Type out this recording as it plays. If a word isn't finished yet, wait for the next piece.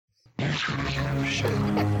Shit.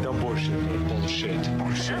 No bullshit. Bullshit.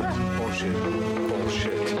 Bullshit. Bullshit.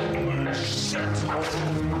 Bullshit. Bullshit.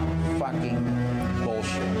 Fucking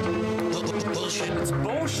bullshit. Bullshit. It's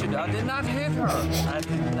bullshit. I did not hit her. I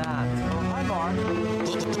did not. Oh, hi, Mark.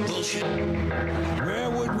 Bullshit.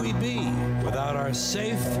 Where would we be without our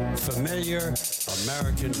safe, familiar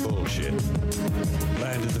American bullshit?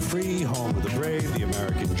 Land of the free, home of the brave, the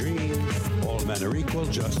American dream. All men are equal,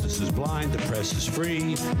 justice is blind, the press is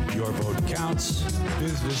free, your vote counts.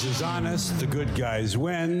 Business is honest, the good guys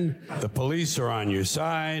win, the police are on your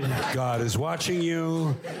side, God is watching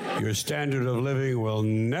you, your standard of living will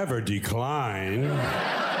never decline,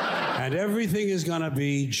 and everything is gonna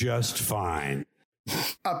be just fine.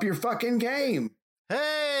 Up your fucking game.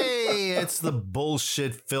 Hey, it's the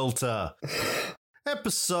Bullshit Filter.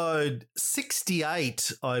 Episode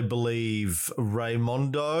 68, I believe,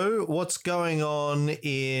 Raymondo. What's going on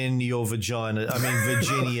in your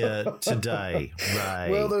Virginia today, Ray?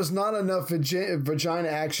 Well, there's not enough vagina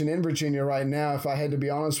action in Virginia right now, if I had to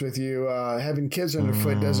be honest with you. Having kids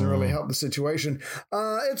underfoot doesn't really help the situation.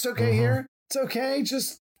 It's okay here. It's okay.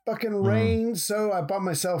 Just fucking rain. So I brought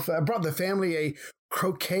the family a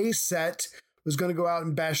croquet set. Was going to go out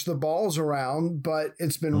and bash the balls around, but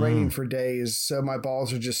it's been raining for days, so my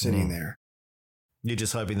balls are just sitting there. You're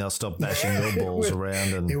just hoping they'll stop bashing your balls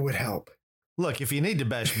around. And it would help. Look, if you need to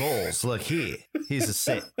bash balls, look, here's a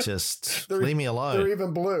set. Just leave me alone. They're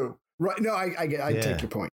even blue. Right. No, I take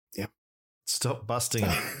your point. Yeah. Stop busting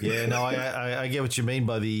them. Yeah, no, I get what you mean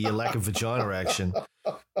by the lack of vagina action.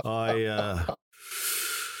 Yeah.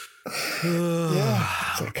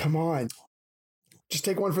 It's like, come on. Just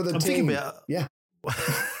take one for the team. Yeah.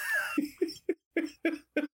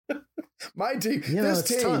 My team. This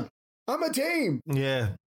team. Time. I'm a team.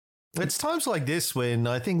 Yeah. It's times like this when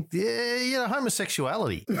I think,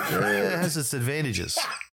 homosexuality has its advantages.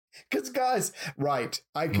 Because guys, right.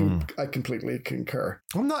 I completely concur.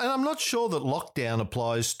 I'm not sure that lockdown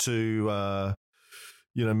applies to,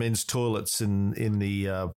 men's toilets in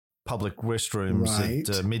the public restrooms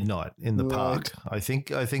at midnight in the park. I think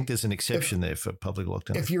there's an exception there for public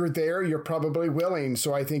lockdown. If you're there, you're probably willing.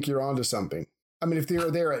 So I think you're onto something. I mean, if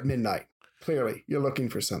you're there at midnight, clearly you're looking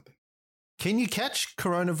for something. Can you catch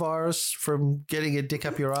coronavirus from getting a dick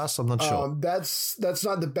up your ass? I'm not sure. That's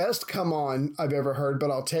not the best come on I've ever heard,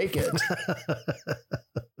 but I'll take it.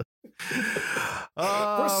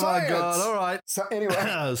 Oh my God. All right. So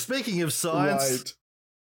anyway, speaking of science,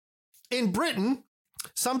 in Britain,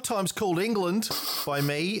 sometimes called England by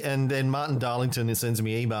me, and then Martin Darlington sends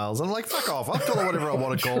me emails. I'm like, fuck off. I'll call it whatever I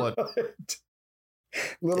want to call it.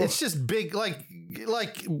 It's just big, like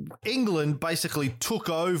England basically took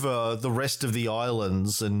over the rest of the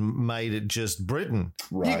islands and made it just Britain.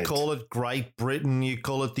 Right. You call it Great Britain, you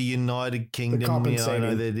call it the United Kingdom. I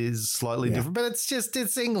know that is slightly different, but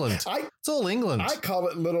it's England. It's all England. I call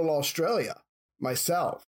it Little Australia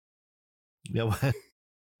myself. Yeah.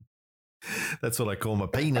 That's what I call my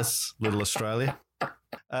penis, Little Australia.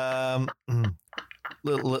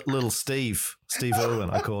 Little Steve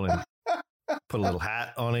Irwin, I call him. Put a little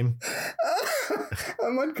hat on him.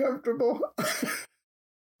 I'm uncomfortable.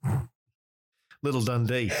 Little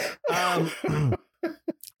Dundee.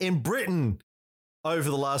 In Britain, over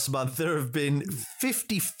the last month, there have been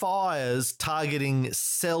 50 fires targeting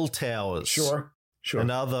cell towers. Sure.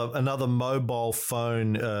 Another mobile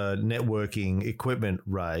phone networking equipment,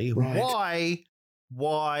 Ray. Right.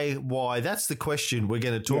 Why? That's the question we're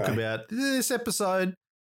going to talk about this episode.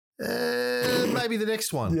 Maybe the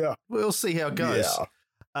next one. Yeah. We'll see how it goes.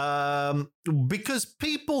 Yeah. Because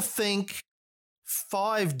people think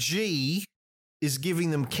 5G is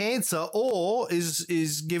giving them cancer or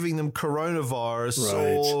is giving them coronavirus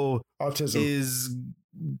or autism, is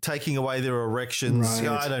taking away their erections.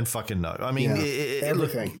 Right. I don't fucking know. I mean,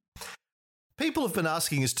 everything. People have been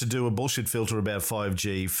asking us to do a bullshit filter about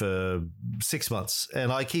 5G for 6 months,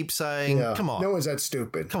 and I keep saying, come on. No one's that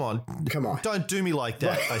stupid. Come on. Don't do me like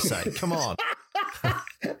that, I say. Come on.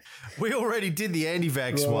 We already did the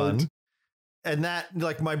anti-vax one, and that,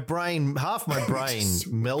 like, half my brain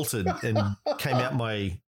melted and came out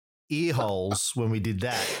my ear holes when we did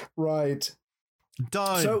that. Right.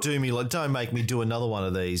 Don't make me do another one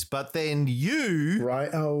of these. But then we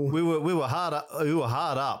were hard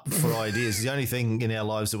up for ideas. The only thing in our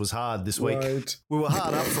lives that was hard this week. Right. We were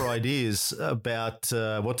hard up for ideas about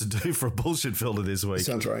what to do for a bullshit filter this week.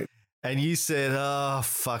 Sounds right. And you said, "Oh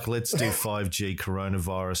fuck, let's do 5G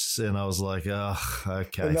coronavirus," and I was like, "Oh,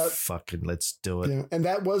 okay, fucking let's do it." Yeah. And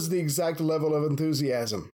that was the exact level of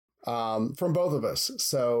enthusiasm from both of us.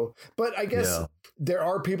 So, but I guess there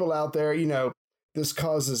are people out there, this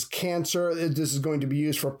causes cancer. This is going to be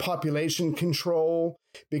used for population control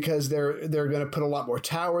because they're going to put a lot more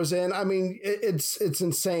towers in. I mean, it's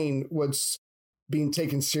insane what's being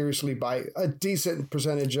taken seriously by a decent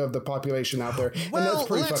percentage of the population out there. Well, and that's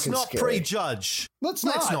pretty let's fucking not scary. prejudge. Let's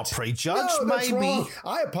not prejudge. No, that's Maybe. wrong.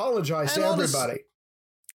 I apologize to everybody.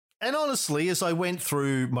 And honestly, as I went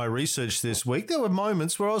through my research this week, there were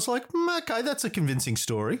moments where I was like, okay, that's a convincing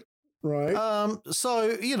story. Right.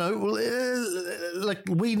 So, like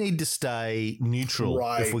we need to stay neutral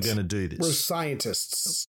if we're going to do this. We're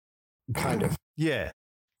scientists, kind of. Yeah,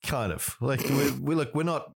 kind of. Like we're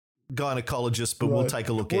not gynecologists, but we'll take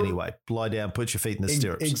a look anyway. Lie down, put your feet in the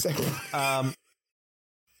stirrups. Exactly. I'll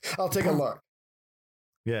take a look.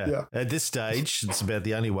 Yeah. At this stage, it's about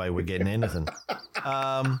the only way we're getting anything.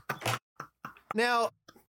 Now,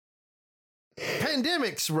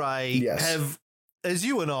 pandemics, Ray, have, as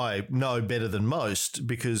you and I know better than most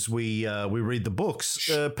because we read the books,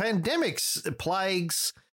 pandemics,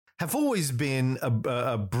 plagues have always been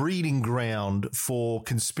a breeding ground for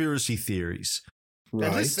conspiracy theories.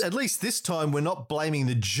 Right. At least this time we're not blaming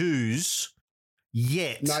the Jews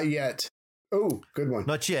yet. Not yet. Oh, good one.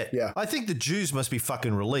 Not yet. Yeah. I think the Jews must be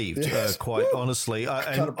fucking relieved, quite honestly.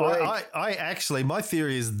 I actually, my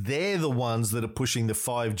theory is they're the ones that are pushing the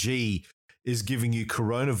 5G is giving you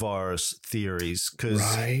coronavirus theories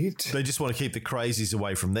because they just want to keep the crazies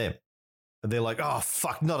away from them. And they're like, oh,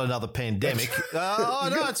 fuck, not another pandemic. Oh,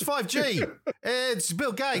 no, it's 5G. It's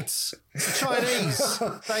Bill Gates. It's the Chinese.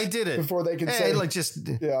 They did it. Before they can say, like, just,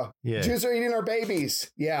 yeah. Yeah. Jews are eating our babies.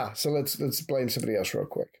 Yeah. So let's blame somebody else real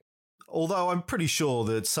quick. Although I'm pretty sure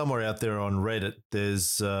that somewhere out there on Reddit,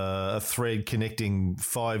 there's a thread connecting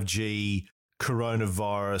 5G,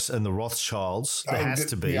 coronavirus, and the Rothschilds. There has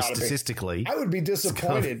to be, statistically. I would be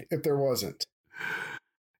disappointed if there wasn't.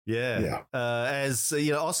 Yeah. As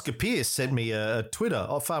Oscar Pierce sent me a Twitter.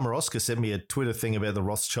 Farmer Oscar sent me a Twitter thing about the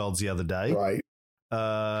Rothschilds the other day. Right.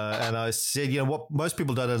 And I said, what most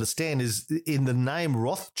people don't understand is in the name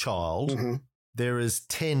Rothschild, there is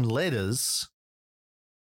 10 letters.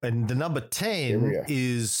 And the number 10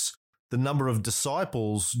 is the number of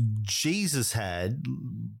disciples Jesus had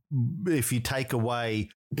if you take away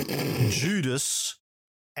Judas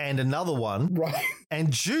and another one. Right.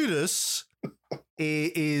 And Judas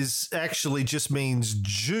is actually just means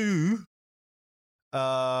Jew,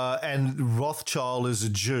 and Rothschild is a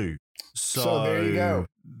Jew. So there you go.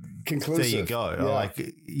 Conclusive. There you go.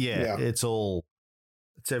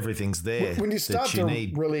 It's everything's there. When you stop to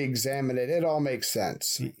really examine it, it all makes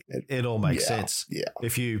sense. It all makes sense. Yeah.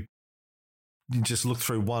 If you just look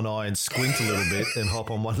through one eye and squint a little bit and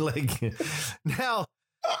hop on one leg. Now,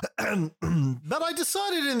 but I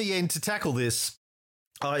decided in the end to tackle this.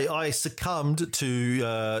 I succumbed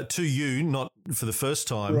to you, not for the first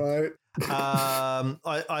time. Right.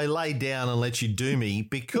 I laid down and let you do me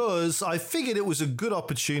because I figured it was a good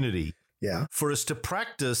opportunity for us to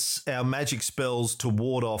practice our magic spells to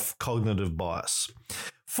ward off cognitive bias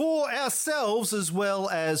for ourselves as well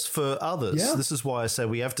as for others. Yeah. This is why I say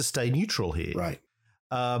we have to stay neutral here. Right.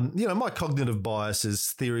 My cognitive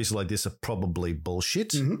biases, theories like this are probably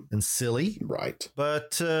bullshit and silly. Right.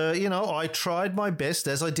 But, I tried my best,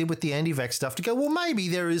 as I did with the anti-vax stuff, to go, well, maybe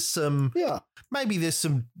there is some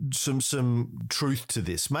truth to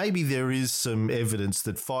this. Maybe there is some evidence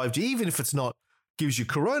that 5G, even if it's not, gives you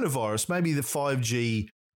coronavirus, maybe the 5G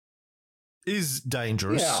is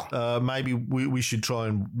dangerous. Yeah. Maybe we should try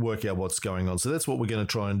and work out what's going on. So that's what we're going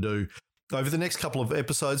to try and do over the next couple of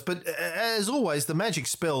episodes. But as always, the magic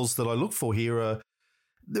spells that I look for here are,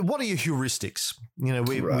 what are your heuristics?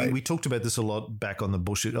 We talked about this a lot back on the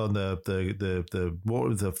bullshit, on what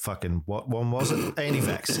one was it?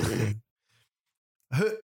 Anti-vax.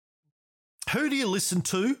 Who do you listen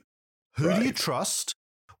to? Who do you trust?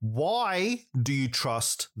 Why do you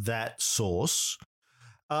trust that source?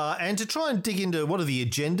 And to try and dig into what are the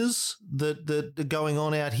agendas that are going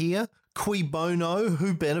on out here? Cui bono?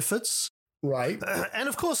 Who benefits? Right. And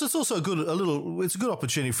of course, it's also it's a good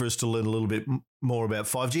opportunity for us to learn a little bit more about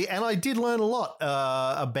 5G. And I did learn a lot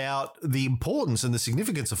about the importance and the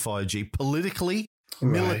significance of 5G politically,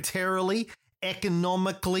 militarily,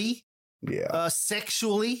 economically,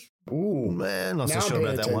 sexually. Ooh. Not so sure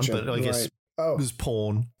about that one, but I guess there's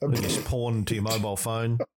porn. I guess porn to your mobile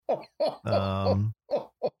phone.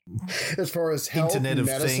 As far as health, Internet of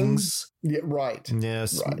medicine, Things. Yeah, right.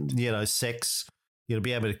 Yes. Right. Sex.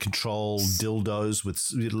 Be able to control dildos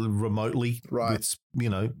remotely with,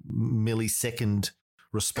 millisecond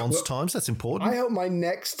response times. That's important. I hope my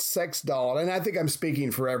next sex doll, and I think I'm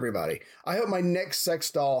speaking for everybody, I hope my next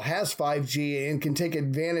sex doll has 5G and can take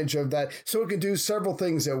advantage of that so it can do several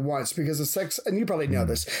things at once, because the sex, and you probably know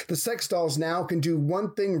this, the sex dolls now can do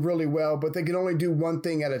one thing really well, but they can only do one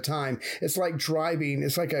thing at a time. It's like driving.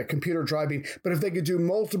 It's like a computer driving. But if they could do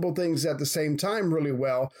multiple things at the same time really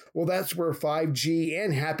well, well, that's where 5G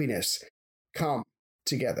and happiness come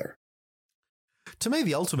together. To me,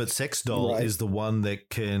 the ultimate sex doll is the one that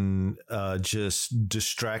can just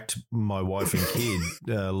distract my wife and kid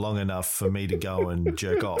long enough for me to go and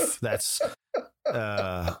jerk off. That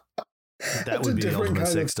would be the ultimate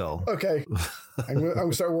sex doll. Okay. I'm going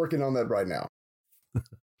to start working on that right now.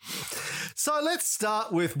 So let's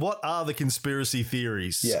start with what are the conspiracy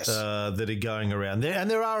theories that are going around there. And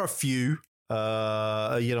there are a few.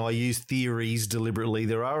 I use theories deliberately.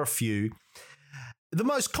 There are a few. The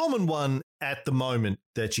most common one at the moment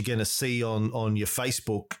that you're going to see on your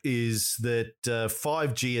Facebook is that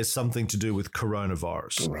 5G has something to do with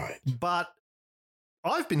coronavirus. Right. But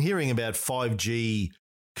I've been hearing about 5G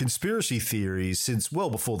conspiracy theories since well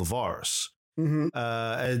before the virus. Mm-hmm.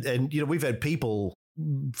 And we've had people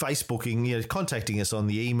Facebooking, contacting us on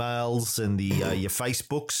the emails and the your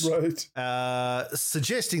Facebooks, right?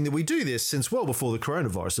 Suggesting that we do this since well before the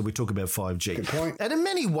coronavirus, that we talk about 5G. Good point. And in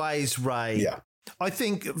many ways, Ray, I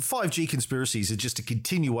think 5G conspiracies are just a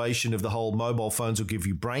continuation of the whole mobile phones will give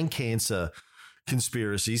you brain cancer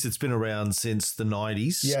conspiracies. It's been around since the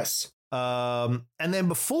 90s. Yes. And then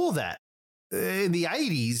before that, in the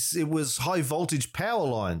 80s, it was high voltage power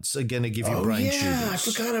lines are going to give you brain tumors. I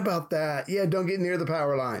forgot about that. Yeah, don't get near the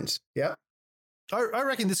power lines. Yep. I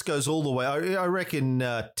reckon this goes all the way. I reckon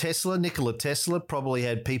Nikola Tesla probably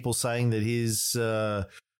had people saying that his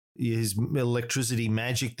electricity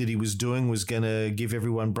magic that he was doing was going to give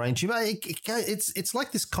everyone brain tumor. It's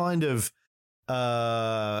like this kind of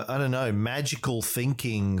magical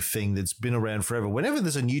thinking thing that's been around forever. Whenever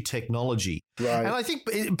there's a new technology, right. And I think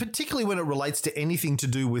particularly when it relates to anything to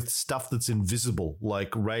do with stuff that's invisible,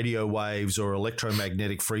 like radio waves or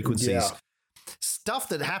electromagnetic frequencies, stuff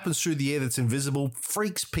that happens through the air that's invisible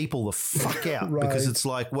freaks people the fuck out because it's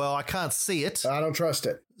like, well, I can't see it. I don't trust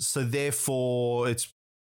it. So therefore it's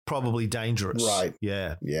probably dangerous. Right.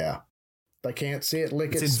 Yeah. Yeah. If I can't see it,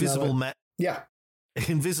 lick it, it's invisible.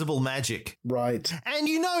 Invisible magic. Right. And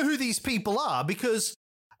you know who these people are because,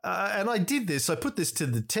 and I put this to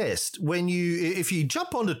the test. If you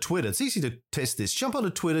jump onto Twitter, it's easy to test this. Jump onto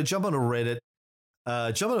Twitter, jump onto Reddit,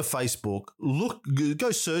 jump onto Facebook,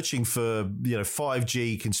 go searching for,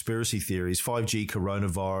 5G conspiracy theories, 5G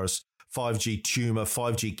coronavirus, 5G tumor,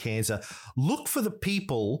 5G cancer. Look for the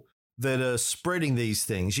people that are spreading these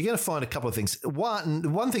things. You're going to find a couple of things.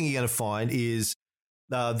 One thing you're going to find is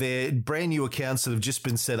they're brand new accounts that have just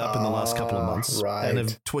been set up in the last couple of months and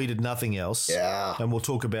have tweeted nothing else. Yeah. And we'll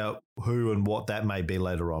talk about who and what that may be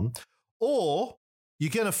later on. Or you're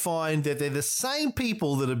going to find that they're the same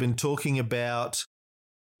people that have been talking about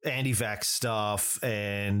anti-vax stuff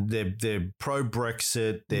and they're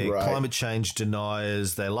pro-Brexit, they're climate change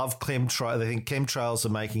deniers, they love chemtrails, they think chemtrails are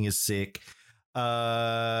making us sick.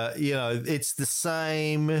 It's the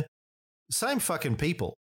same fucking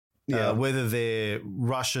people. Yeah. Whether they're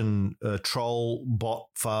Russian troll bot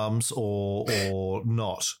farms or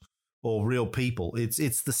not, or real people.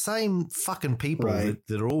 It's the same fucking people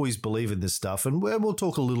that always believe in this stuff. And we'll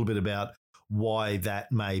talk a little bit about why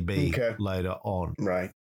that may be later on.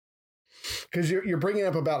 Right. Because you're bringing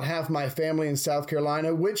up about half my family in South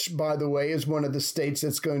Carolina, which, by the way, is one of the states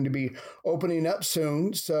that's going to be opening up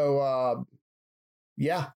soon. So,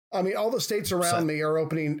 I mean, all the states around me are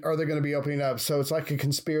opening, or they're going to be opening up. So it's like a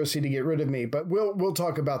conspiracy to get rid of me. But we'll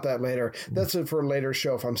talk about that later. That's it for a later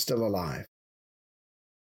show if I'm still alive.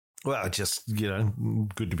 Well, just, good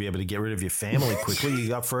to be able to get rid of your family quickly.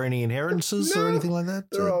 You up for any inheritances or anything like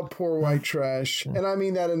that? They're all poor white trash. And I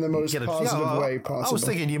mean that in the most positive way possible. I was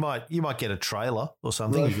thinking you might get a trailer or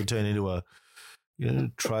something. You could turn into a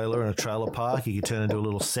trailer in a trailer park. You could turn into a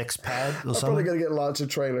little sex pad or something. I'm probably going to get lots of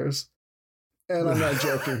trailers. And I'm not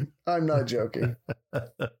joking. I'm not joking.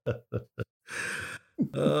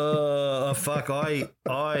 Fuck. I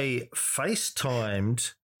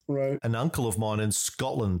FaceTimed an uncle of mine in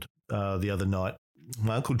Scotland the other night.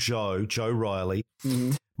 My uncle Joe Riley.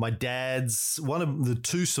 Mm-hmm. My dad's one of the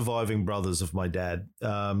two surviving brothers of my dad.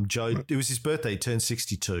 Joe, it was his birthday. He turned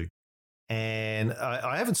 62. And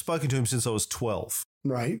I haven't spoken to him since I was 12.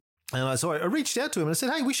 Right. And so I reached out to him and I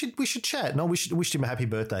said, hey, we should chat. And I wished him a happy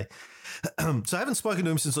birthday. So I haven't spoken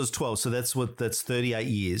to him since I was 12. So that's 38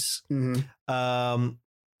 years. Mm-hmm.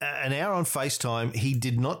 An hour on FaceTime, he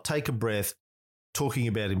did not take a breath talking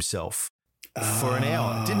about himself. for an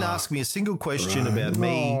hour. Didn't ask me a single question about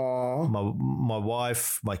me, my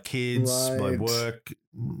wife, my kids, my work,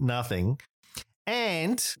 nothing.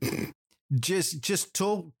 And just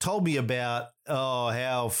told me about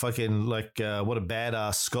how fucking what a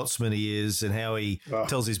badass Scotsman he is, and how he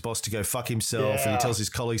tells his boss to go fuck himself, and he tells his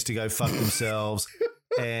colleagues to go fuck themselves.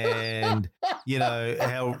 And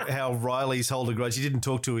how Riley's hold a grudge. He didn't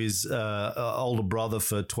talk to his older brother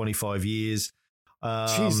for 25 years.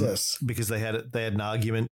 Jesus, because they had an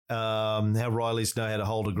argument. How Riley's know how to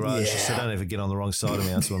hold a grudge, so don't ever get on the wrong side of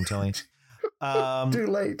me. That's what I'm telling you. Too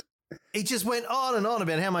late. He just went on and on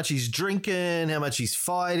about how much he's drinking, how much he's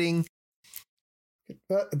fighting. It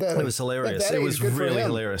was hilarious. It was really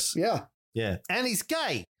hilarious. Yeah, yeah, and he's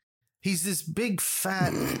gay. He's this big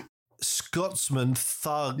fat Scotsman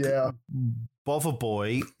thug, bother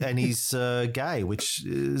boy, and he's gay, which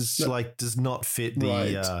is does not fit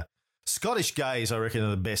the Scottish gays. I reckon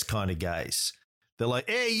are the best kind of gays. They're like,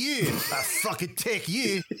 hey, you, I fucking take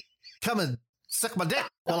you, come and suck my dick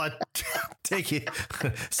while I take you.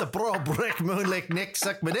 It's a broad brick moonlight neck,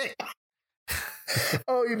 suck my dick.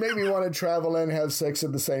 Oh, you made me want to travel and have sex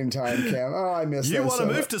at the same time, Cam. Oh, I miss you want to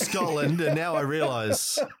move to Scotland, and now I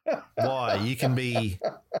realise why. You can be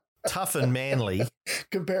tough and manly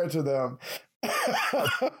compared to them,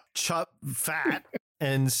 fat,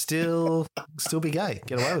 and still be gay.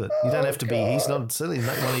 Get away with it. You don't have to be. He's not silly.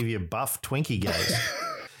 Not one of your buff Twinkie gays.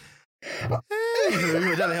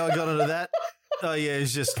 Anywho, I don't know how I got into that. Oh yeah,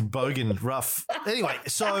 it's just bogan rough. Anyway,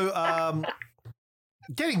 so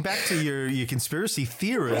getting back to your conspiracy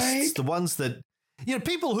theorists, the ones that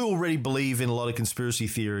people who already believe in a lot of conspiracy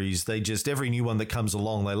theories, they just every new one that comes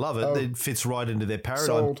along, they love it. It fits right into their paradigm.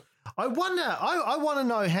 Sold. I wonder. I want to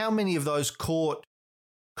know how many of those caught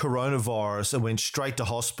coronavirus and went straight to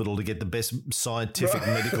hospital to get the best scientific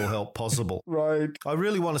medical help possible. Right. I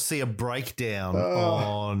really want to see a breakdown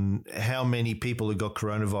on how many people who got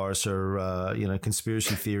coronavirus are,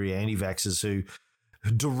 conspiracy theory anti-vaxxers who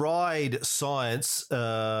deride science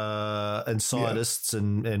and scientists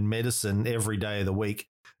and medicine every day of the week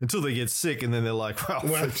until they get sick, and then they're like, well,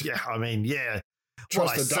 what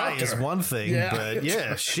I say is one thing, but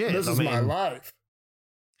shit. This is my life.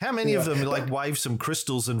 How many of them waved some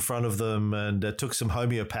crystals in front of them and took some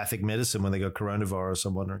homeopathic medicine when they got coronavirus?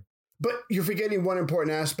 I'm wondering. But you're forgetting one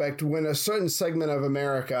important aspect. When a certain segment of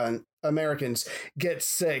Americans get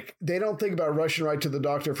sick, they don't think about rushing right to the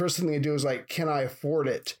doctor. First thing they do is can I afford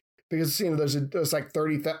it? Because there's like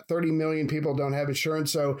 30 million people don't have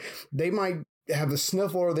insurance, so they might have the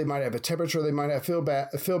sniffle, or they might have a temperature, they might have feel bad.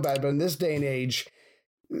 But in this day and age,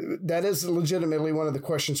 that is legitimately one of the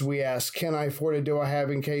questions we ask. Can I afford it? Do I have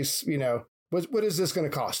in case, what is this going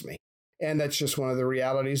to cost me? And that's just one of the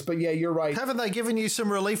realities. But yeah, you're right. Haven't they given you some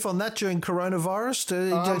relief on that during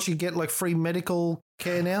coronavirus? Don't you get free medical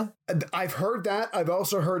care now? I've heard that. I've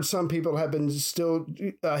also heard some people have been still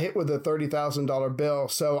hit with a $30,000 bill.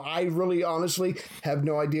 So I really honestly have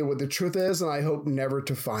no idea what the truth is, and I hope never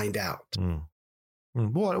to find out.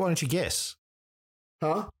 Why don't you guess?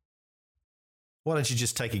 Huh? Why don't you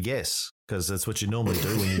just take a guess? Because that's what you normally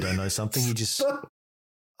do when you don't know something. You just...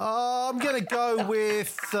 I'm going to go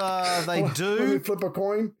with they do. Let me flip a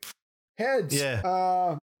coin. Heads. Yeah.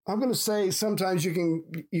 I'm going to say sometimes you can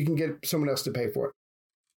get someone else to pay for it.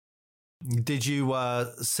 Did you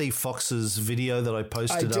see Fox's video that I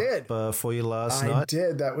posted up for you last night? I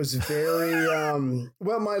did. That was very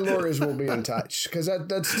well, my lawyers will be in touch because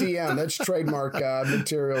that's TM. That's trademark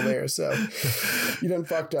material there. So you done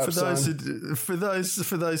fucked up. For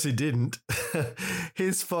those who didn't,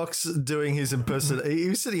 here's Fox doing his impersonation. He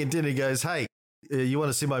was sitting at dinner. He goes, "Hey, you want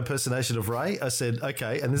to see my impersonation of Ray?" I said,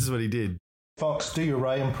 "Okay," and this is what he did. Fox, do your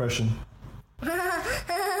Ray impression.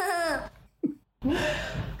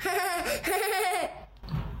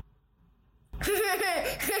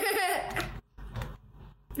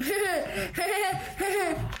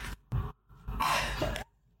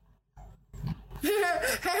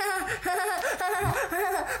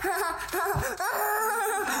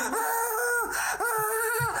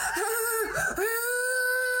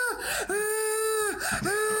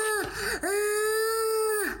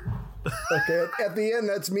 Okay, at the end,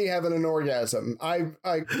 that's me having an orgasm. I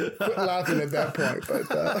quit laughing at that point, but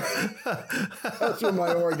that's when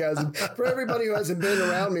my orgasm. For everybody who hasn't been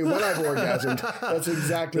around me when I've orgasmed, that's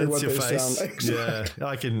exactly what they sound like. Yeah,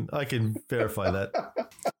 I can verify that.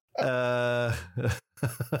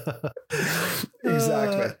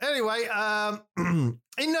 Exactly. Anyway,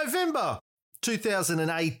 in November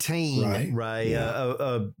 2018, Ray,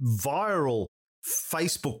 a viral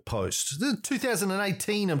Facebook post,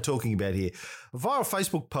 2018 I'm talking about here, a viral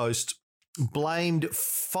Facebook post blamed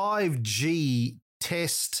 5G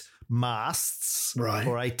test masts, Right.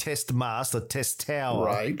 or a test mast, a test tower,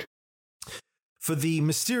 Right. for the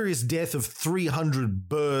mysterious death of 300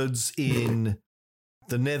 birds in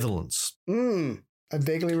the Netherlands. I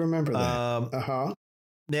vaguely remember that.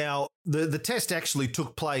 Now, the test actually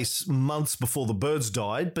took place months before the birds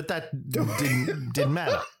died, but that didn't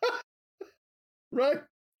matter. Right.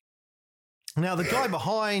 Now, the guy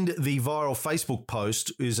behind the viral Facebook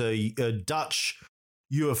post is a Dutch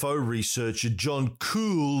UFO researcher, John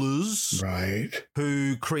Coolers, Right.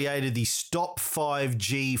 who created the Stop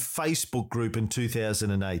 5G Facebook group in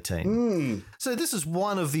 2018. So this is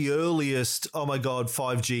one of the earliest, oh my God,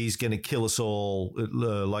 5G is going to kill us all,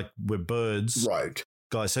 like we're birds. Right.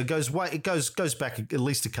 Guys, so it goes back at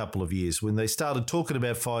least a couple of years when they started talking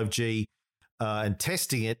about 5G and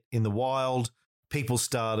testing it in the wild. People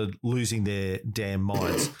started losing their damn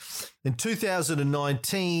minds. In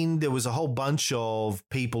 2019, there was a whole bunch of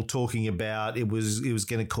people talking about it was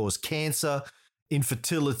going to cause cancer,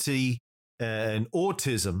 infertility, and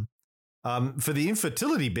autism. For the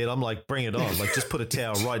infertility bit, I'm like, bring it on. Like, just put a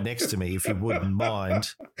tower right next to me if you wouldn't mind.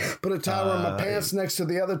 Put a tower in my pants next to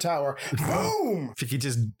the other tower. Boom! If you could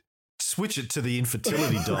just switch it to the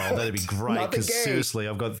infertility dial, that'd be great. Because seriously,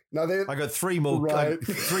 I got 3 more, Right.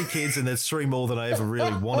 3 kids, and there's 3 more than I ever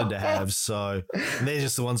really wanted to have. So, and they're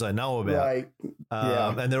just the ones I know about. Right.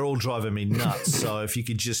 And they're all driving me nuts. So if you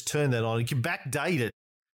could just turn that on, you can backdate it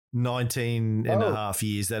 19 and a half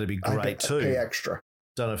years. That'd be great too. Pay extra.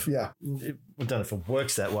 I don't know if it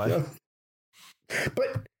works that way. Yeah.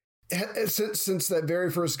 But since that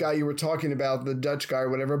very first guy you were talking about, the Dutch guy or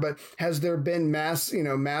whatever, but has there been mass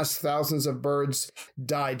thousands of birds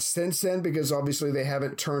died since then? Because obviously they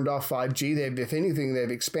haven't turned off 5G. If anything,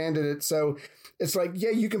 they've expanded it. So it's like,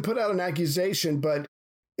 yeah, you can put out an accusation, but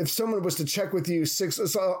if someone was to check with you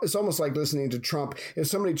it's almost like listening to Trump. If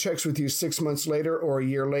somebody checks with you 6 months later or a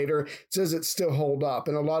year later, does it still hold up?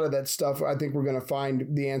 And a lot of that stuff, I think we're going to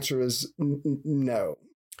find the answer is no.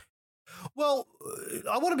 Well,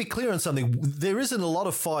 I want to be clear on something. There isn't a lot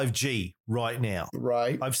of 5G right now.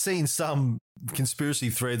 Right. I've seen some conspiracy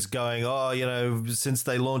threads going, since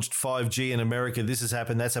they launched 5G in America, this has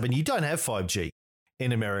happened, that's happened. You don't have 5G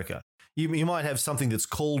in America. You might have something that's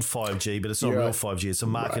called 5G, but it's not real 5G. It's a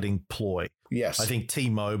marketing ploy. Yes. I think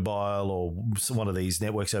T-Mobile or one of these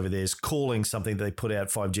networks over there is calling something that they put out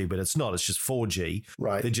 5G, but it's not. It's just 4G.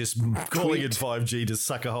 Right. They're just calling it 5G to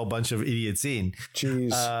suck a whole bunch of idiots in.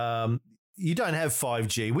 Jeez. You don't have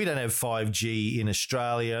 5G. We don't have 5G in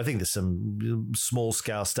Australia. I think there's some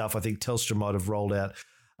small-scale stuff. I think Telstra might have rolled out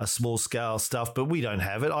a small-scale stuff, but we don't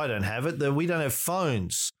have it. I don't have it. We don't have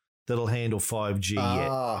phones that'll handle 5G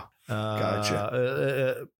yet.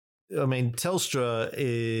 Gotcha. I mean, Telstra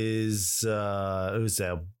is who's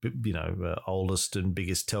our oldest and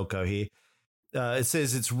biggest telco here. It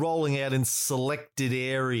says it's rolling out in selected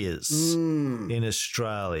areas in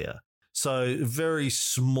Australia. So very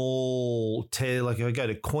small. Like if I go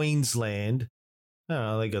to Queensland,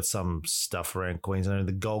 they got some stuff around Queensland,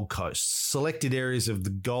 the Gold Coast. Selected areas of the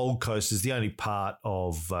Gold Coast is the only part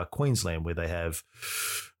of Queensland where they have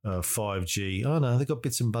 5G. Oh, no, they got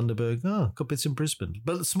bits in Bundaberg. Oh, got bits in Brisbane.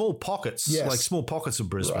 But small pockets, like small pockets of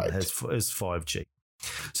Brisbane has 5G.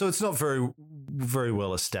 So it's not very, very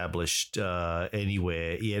well established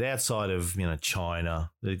anywhere yet outside of, China.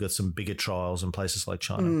 They've got some bigger trials in places like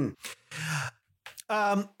China.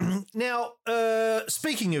 Now,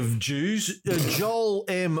 speaking of Jews, Joel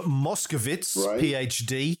M. Moskowitz,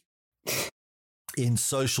 PhD in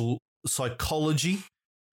social psychology.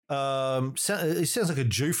 He sounds like a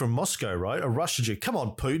Jew from Moscow, right? A Russian Jew. Come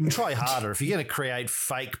on, Putin, try harder. If you're going to create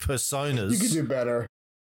fake personas. You could do better.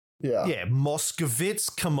 Yeah. Yeah,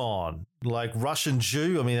 Moskowitz, come on. Like Russian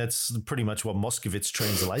Jew, I mean, that's pretty much what Moskowitz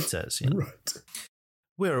translates as. Right.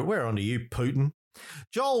 We're on to you, Putin.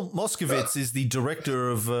 Joel Moskowitz is the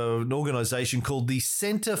director of an organization called the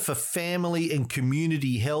Center for Family and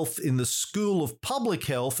Community Health in the School of Public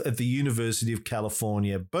Health at the University of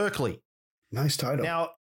California, Berkeley. Nice title.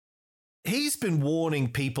 Now, he's been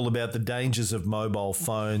warning people about the dangers of mobile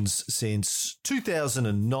phones since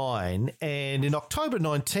 2009. And in October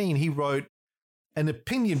 19, he wrote an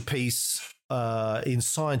opinion piece in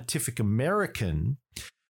Scientific American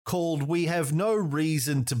called "We Have No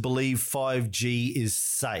Reason to Believe 5G is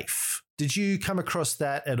Safe." Did you come across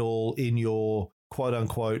that at all in your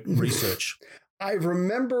quote-unquote research? I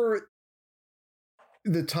remember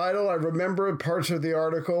the title. I remember parts of the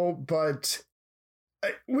article, but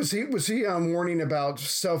was he warning about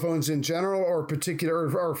cell phones in general or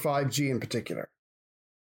 5G in particular?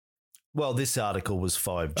 Well, this article was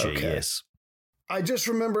 5G, yes. I just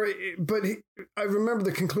remember, I remember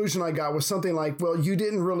the conclusion I got was something like, well, you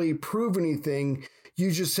didn't really prove anything.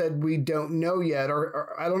 You just said we don't know yet.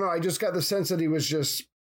 Or I don't know. I just got the sense that he was just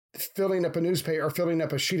filling up a newspaper or filling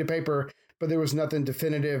up a sheet of paper, but there was nothing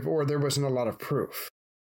definitive or there wasn't a lot of proof.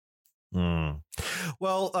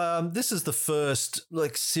 Well, this is the first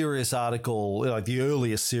serious article, the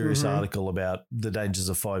earliest serious article about the dangers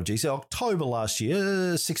of 5G. So October last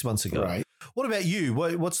year, 6 months ago. Right. What about you?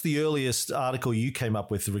 What's the earliest article you came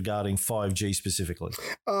up with regarding 5G specifically?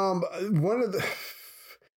 One of the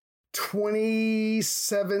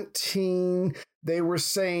 2017, they were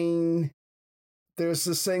saying there's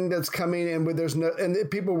this thing that's coming and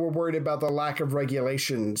people were worried about the lack of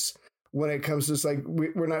regulations when it comes to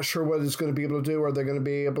we're not sure what it's going to be able to do. Are they going to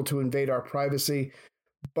be able to invade our privacy?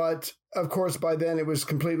 But of course, by then it was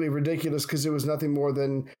completely ridiculous because it was nothing more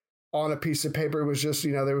than on a piece of paper. It was just,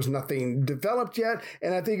 there was nothing developed yet.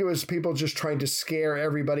 And I think it was people just trying to scare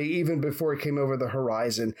everybody even before it came over the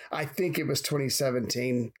horizon. I think it was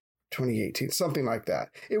 2017, 2018, something like that.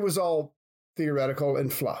 It was all theoretical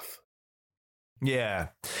and fluff. Yeah.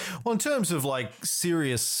 Well, in terms of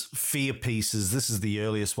serious fear pieces, this is the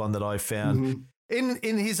earliest one that I found. In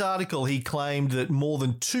his article, he claimed that more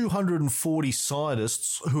than 240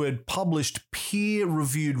 scientists who had published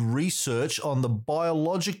peer-reviewed research on the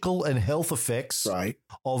biological and health effects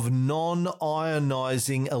of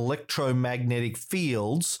non-ionizing electromagnetic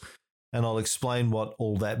fields, and I'll explain what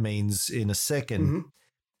all that means in a second,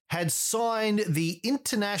 had signed the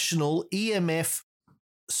International EMF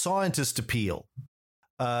Scientist Appeal,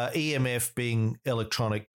 EMF being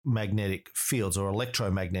electronic magnetic fields or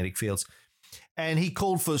electromagnetic fields. And he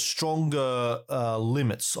called for stronger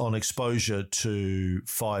limits on exposure to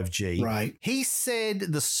 5G. Right. He said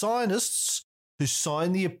the scientists who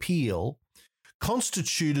signed the appeal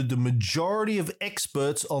constituted the majority of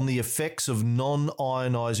experts on the effects of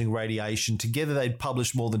non-ionizing radiation. Together, they'd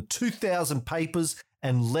published more than 2,000 papers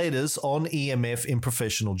and letters on EMF in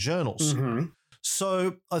professional journals.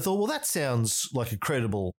 So I thought, well, that sounds like a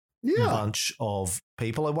credible bunch of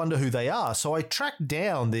people. I wonder who they are. So I tracked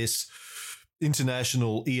down this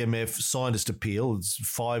International EMF Scientist Appeal. It's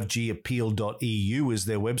 5gappeal.eu is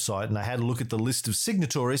their website, and I had a look at the list of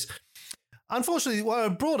signatories. Unfortunately, when I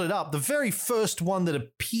brought it up, the very first one that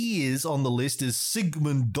appears on the list is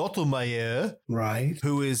Sigmund Dottelmeyer,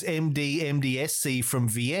 who is MD, MDSC from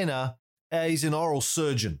Vienna. He's an oral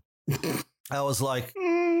surgeon. I was like,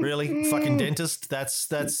 really? Fucking dentist?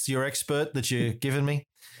 That's your expert that you're giving me?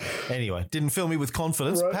 Anyway, didn't fill me with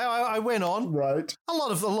confidence. How I went on. Right. A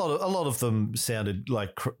lot of them sounded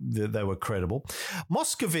like they were credible.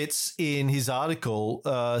 Moskowitz in his article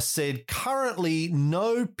said currently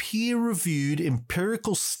no peer-reviewed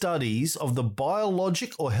empirical studies of the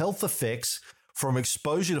biologic or health effects from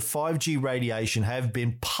exposure to 5G radiation have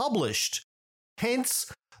been published.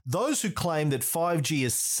 Hence, those who claim that 5G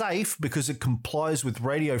is safe because it complies with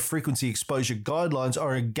radio frequency exposure guidelines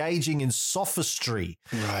are engaging in sophistry.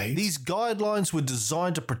 Right. These guidelines were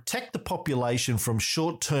designed to protect the population from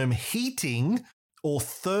short-term heating or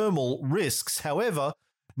thermal risks. However,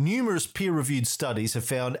 numerous peer-reviewed studies have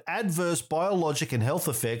found adverse biologic and health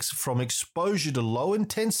effects from exposure to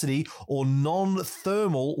low-intensity or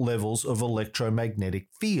non-thermal levels of electromagnetic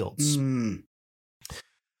fields.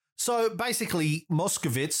 So basically,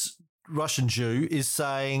 Moskowitz, Russian Jew, is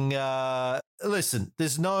saying, listen,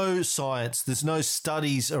 there's no science, there's no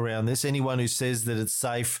studies around this. Anyone who says that it's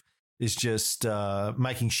safe is just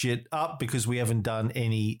making shit up because we haven't done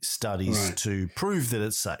any studies to prove that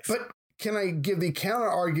it's safe. But can I give the counter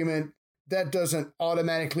argument that doesn't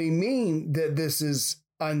automatically mean that this is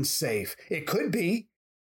unsafe? It could be.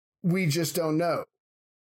 We just don't know.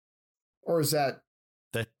 Or is that...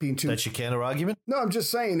 That's your counter argument? No, I'm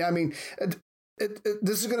just saying. I mean,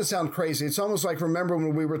 this is going to sound crazy. It's almost like, remember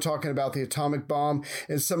when we were talking about the atomic bomb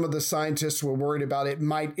and some of the scientists were worried about it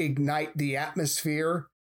might ignite the atmosphere?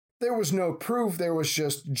 There was no proof. There was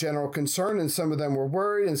just general concern, and some of them were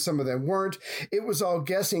worried and some of them weren't. It was all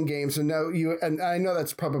guessing games. And I know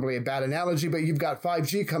that's probably a bad analogy, but you've got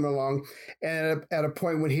 5G coming along, and at a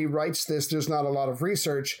point when he writes this, there's not a lot of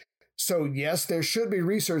research. So, yes, there should be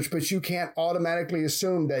research, but you can't automatically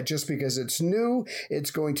assume that just because it's new, it's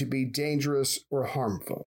going to be dangerous or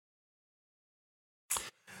harmful.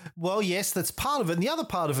 Well, yes, that's part of it. And the other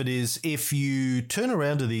part of it is if you turn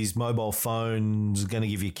around to these mobile phones going to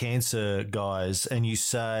give you cancer guys and you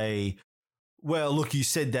say, well, look, you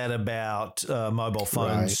said that about mobile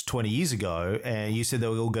phones 20 years ago, and you said they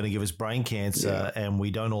were all going to give us brain cancer, and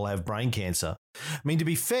we don't all have brain cancer. I mean, to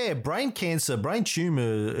be fair, brain cancer, brain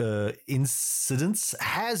tumor incidence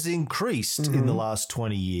has increased in the last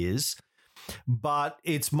 20 years. but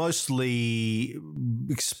it's mostly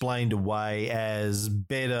explained away as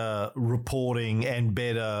better reporting and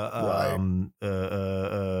better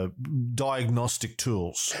diagnostic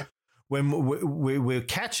tools. When we're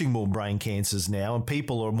catching more brain cancers now, and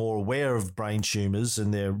people are more aware of brain tumors,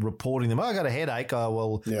 and they're reporting them. Oh, I got a headache. Oh,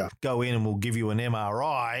 well, go in and we'll give you an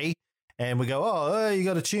MRI, and we go, oh, you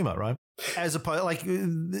got a tumor, right? As opposed, like,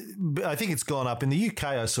 I think it's gone up in the UK.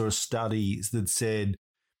 I saw a study that said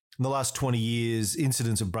in the last 20 years,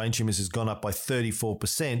 incidence of brain tumors has gone up by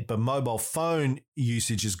 34%, but mobile phone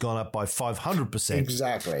usage has gone up by 500%.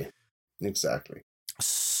 Exactly.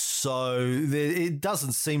 So it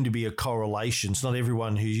doesn't seem to be a correlation. It's not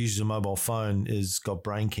everyone who uses a mobile phone has got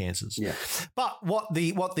brain cancers. Yeah. But what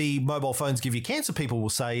the mobile phones give you cancer people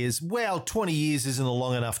will say is, well, 20 years isn't a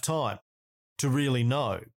long enough time to really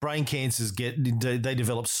know. Brain cancers they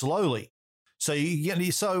develop slowly. So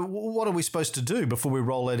so what are we supposed to do before we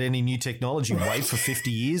roll out any new technology? Wait for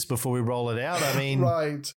 50 years before we roll it out? I mean,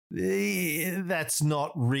 right. That's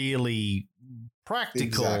not really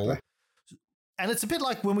practical. Exactly. And it's a bit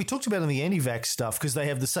like when we talked about in the anti-vax stuff, because they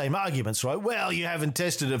have the same arguments, right? Well, you haven't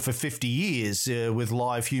tested it for 50 years with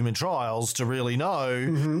live human trials to really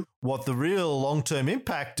know what the real long-term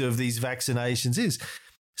impact of these vaccinations is.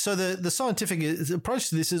 So the scientific approach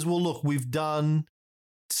to this is, well, look, we've done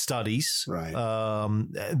studies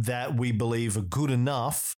that we believe are good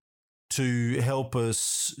enough to help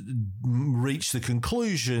us reach the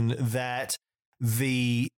conclusion that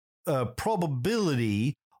the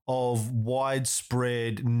probability of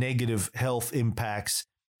widespread negative health impacts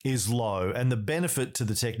is low and the benefit to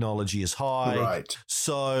the technology is high. Right.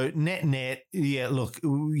 So net, look,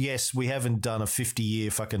 yes, we haven't done a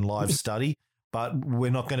 50-year fucking live study, but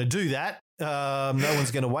we're not going to do that. No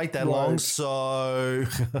one's going to wait that long. So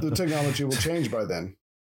the technology will change by then.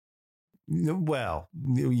 Well,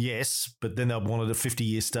 yes, but then they wanted a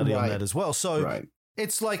 50-year study on that as well. So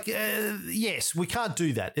it's like, yes, we can't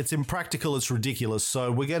do that. It's impractical. It's ridiculous. So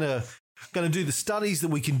we're going to do the studies that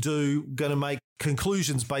we can do, going to make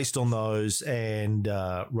conclusions based on those and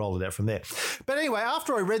roll it out from there. But anyway,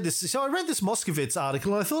 after I read this, I read this Moskovitz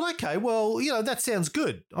article and I thought, okay, well, that sounds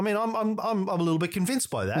good. I mean, I'm a little bit convinced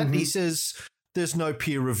by that. He says there's no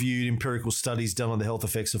peer-reviewed empirical studies done on the health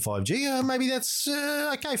effects of 5G. Maybe that's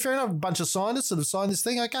okay, fair enough. A bunch of scientists that have signed this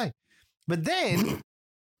thing, okay. But then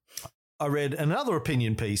I read another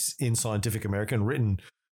opinion piece in Scientific American written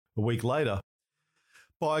a week later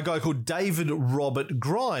by a guy called David Robert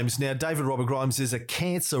Grimes. Now, David Robert Grimes is a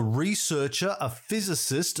cancer researcher, a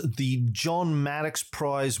physicist, the John Maddox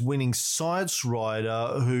Prize-winning science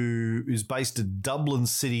writer who is based at Dublin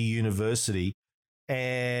City University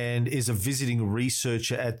and is a visiting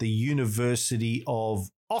researcher at the University of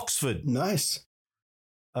Oxford. Nice.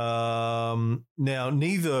 Now,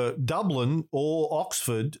 neither Dublin or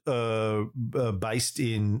Oxford are based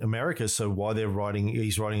in America, so why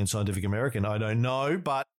he's writing in Scientific American, I don't know.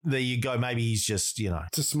 But there you go. Maybe he's just,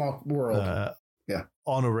 it's a small world.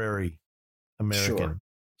 Honorary American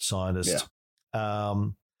scientist. Yeah.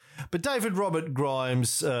 But David Robert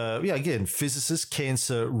Grimes, again, physicist,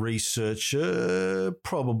 cancer researcher,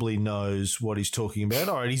 probably knows what he's talking about.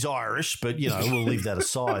 All right, he's Irish, but we'll leave that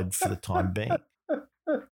aside for the time being.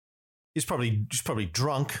 He's probably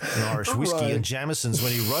drunk in Irish whiskey and Jamesons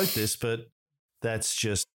when he wrote this, but that's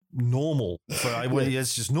just normal.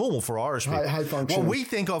 It's just normal for Irish people. High function. What we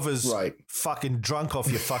think of as fucking drunk off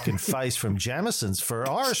your fucking face from Jamesons, for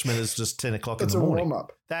Irishmen, is just 10 o'clock in the morning. It's a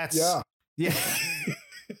warm-up. That's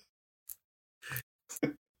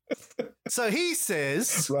So he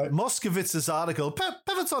says, Moskowitz's article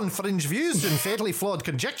pivots on fringe views and fatally flawed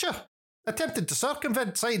conjecture, attempted to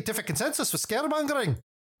circumvent scientific consensus for scaremongering.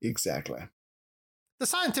 Exactly. The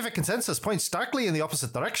scientific consensus points starkly in the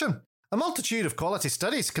opposite direction. A multitude of quality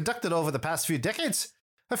studies conducted over the past few decades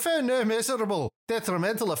have found no measurable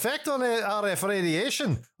detrimental effect on RF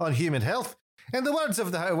radiation on human health. In the words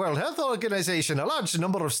of the World Health Organization, a large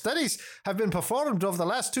number of studies have been performed over the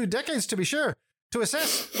last 2 decades, to be sure, to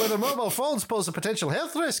assess whether mobile phones pose a potential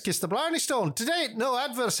health risk is the Blarney Stone. To date, no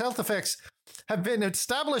adverse health effects have been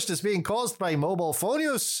established as being caused by mobile phone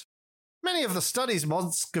use. Many of the studies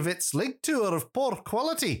Moskowitz linked to are of poor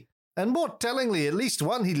quality, and more tellingly, at least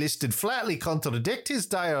one he listed flatly contradict his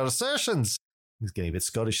dire assertions. He's getting a bit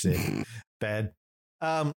Scottish there. Bad.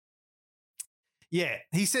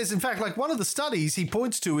 He says, in fact, like one of the studies he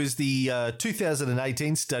points to is the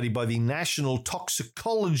 2018 study by the National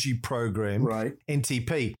Toxicology Program,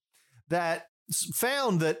 NTP, that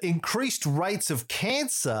found that increased rates of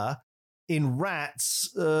cancer in rats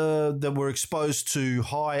that were exposed to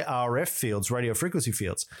high RF fields, radio frequency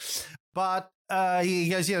fields. But he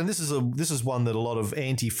goes, and this is one that a lot of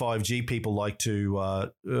anti-5G people like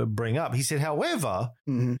to bring up. He said, however,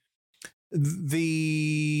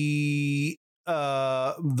 the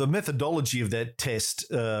methodology of that test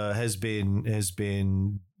has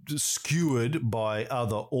been skewered by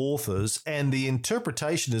other authors, and the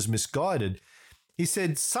interpretation is misguided. He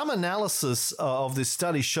said some analysis of this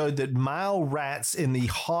study showed that male rats in the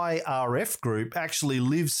high RF group actually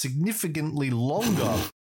live significantly longer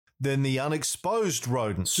than the unexposed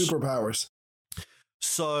rodents. Superpowers.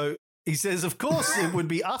 So he says, of course, it would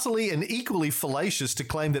be utterly and equally fallacious to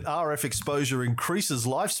claim that RF exposure increases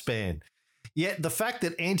lifespan. Yet the fact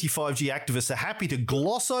that anti-5G activists are happy to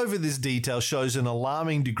gloss over this detail shows an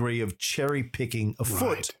alarming degree of cherry-picking afoot.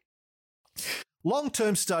 Right.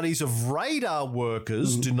 Long-term studies of radar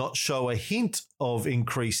workers do not show a hint of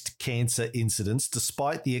increased cancer incidence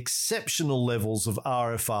despite the exceptional levels of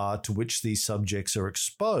RFR to which these subjects are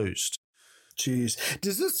exposed. Jeez.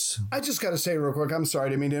 Does this, I just got to say real quick, I'm sorry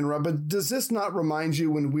to mean to interrupt, but does this not remind you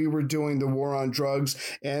when we were doing the war on drugs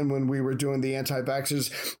and when we were doing the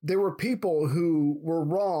anti-vaxxers, there were people who were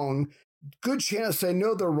wrong. Good chance they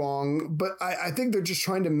know they're wrong, but I think they're just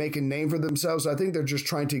trying to make a name for themselves. I think they're just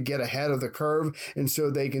trying to get ahead of the curve, and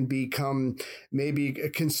so they can become maybe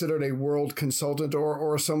considered a world consultant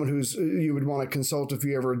or someone who's you would want to consult if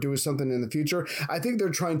you ever do something in the future. I think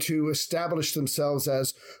they're trying to establish themselves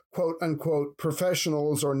as quote unquote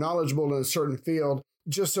professionals or knowledgeable in a certain field,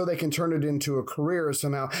 just so they can turn it into a career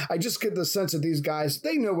somehow. I just get the sense that these guys,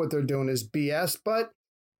 they know what they're doing is BS, but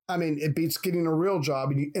I mean, it beats getting a real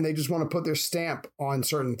job, and they just want to put their stamp on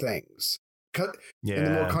certain things. And the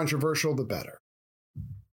more controversial, the better.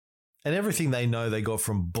 And everything they know they got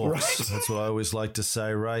from books. Right. That's what I always like to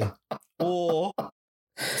say, Ray. Or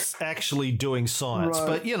actually doing science.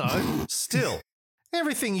 Right. But, still,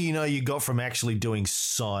 everything you got from actually doing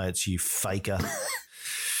science, you faker.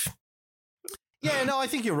 Yeah, no, I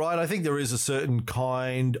think you're right. I think there is a certain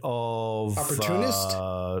kind of opportunist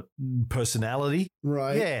personality.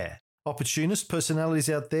 Right. Yeah. Opportunist personalities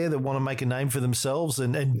out there that want to make a name for themselves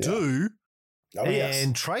and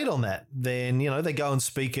trade on that. Then, they go and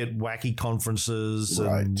speak at wacky conferences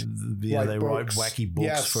and they write wacky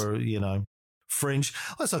books for, fringe.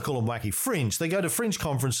 Let's not call them wacky, fringe. They go to fringe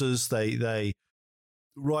conferences. They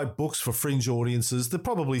write books for fringe audiences that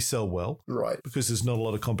probably sell well. Right. Because there's not a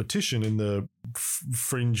lot of competition in the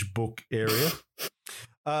fringe book area.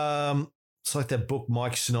 It's like that book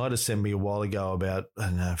Mike Snyder sent me a while ago about, I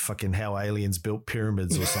don't know, fucking how aliens built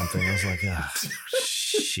pyramids or something. I was like,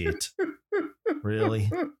 shit.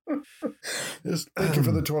 Really? Just thank you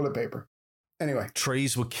for the toilet paper. Anyway.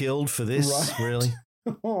 Trees were killed for this? Right. Really?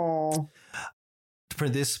 Oh. To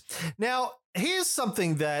print this. Now, here's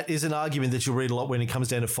something that is an argument that you'll read a lot when it comes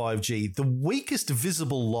down to 5G. The weakest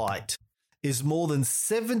visible light is more than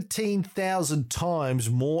 17,000 times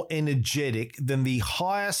more energetic than the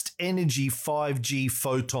highest energy 5G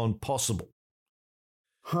photon possible.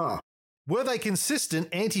 Huh. Were they consistent,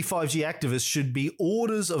 anti-5G activists should be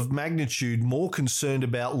orders of magnitude more concerned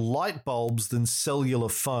about light bulbs than cellular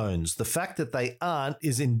phones. The fact that they aren't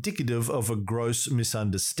is indicative of a gross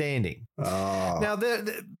misunderstanding. Oh. Now,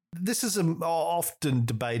 this is an often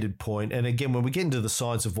debated point, and again, when we get into the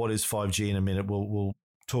science of what is 5G in a minute, we'll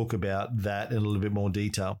talk about that in a little bit more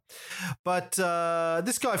detail. But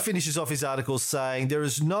this guy finishes off his article saying there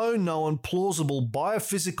is no known plausible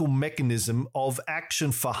biophysical mechanism of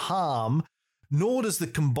action for harm, nor does the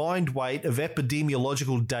combined weight of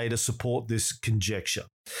epidemiological data support this conjecture.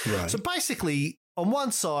 Right. So basically, on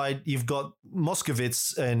one side, you've got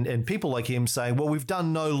Moskowitz and people like him saying, well, we've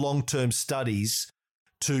done no long-term studies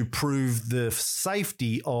to prove the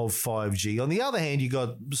safety of 5G. On the other hand, you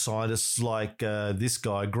got scientists like this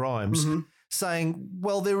guy, Grimes, saying,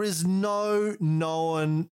 well, there is no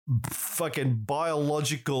known fucking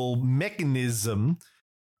biological mechanism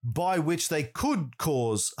by which they could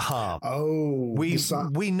cause harm. Oh, we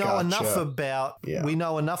know enough about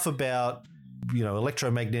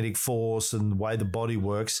electromagnetic force and the way the body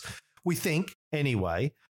works. We think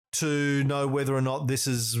anyway, to know whether or not this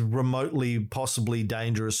is remotely possibly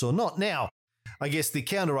dangerous or not. Now, I guess the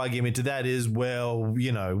counter argument to that is, well,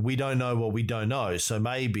 we don't know what we don't know. So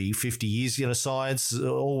maybe 50 years, science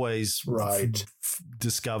always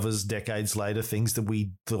discovers decades later things that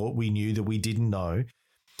we thought we knew that we didn't know.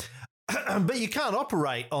 But you can't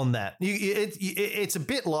operate on that. It's a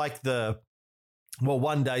bit like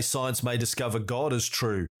one day science may discover God is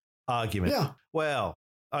true argument. Yeah. Well,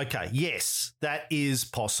 okay, yes, that is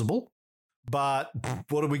possible, but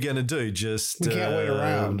what are we going to do? We can't wait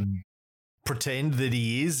around. pretend that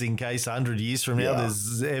he is in case 100 years from now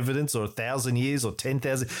there's evidence, or 1,000 years or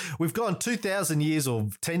 10,000. We've gone 2,000 years or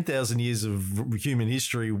 10,000 years of human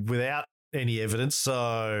history without any evidence.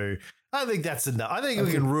 So I think that's enough. I think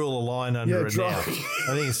we can rule a line under it now.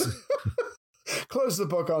 I think it's close the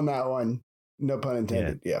book on that one. No pun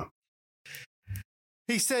intended. Yeah.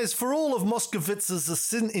 He says, for all of Moskowitz's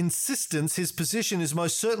insistence, his position is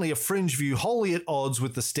most certainly a fringe view, wholly at odds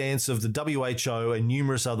with the stance of the WHO and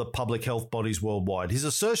numerous other public health bodies worldwide. His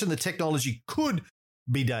assertion that technology could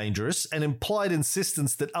be dangerous and implied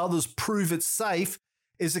insistence that others prove it safe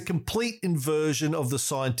is a complete inversion of the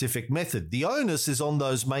scientific method. The onus is on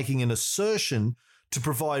those making an assertion to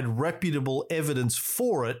provide reputable evidence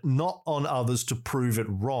for it, not on others to prove it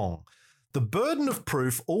wrong. The burden of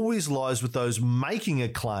proof always lies with those making a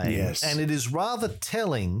claim, and it is rather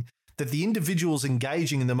telling that the individuals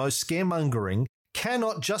engaging in the most scaremongering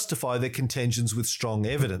cannot justify their contentions with strong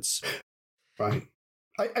evidence. Right.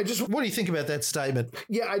 I just, what do you think about that statement?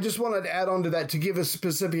 Yeah, I just wanted to add on to that to give a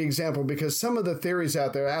specific example, because some of the theories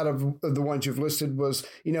out there, out of the ones you've listed, was,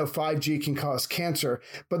 5G can cause cancer.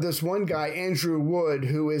 But this one guy, Andrew Wood,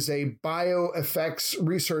 who is a bioeffects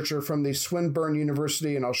researcher from the Swinburne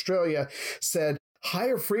University in Australia, said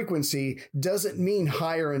higher frequency doesn't mean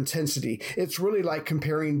higher intensity. It's really like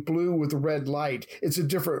comparing blue with red light. It's a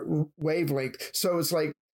different wavelength. So it's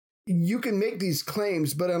like, you can make these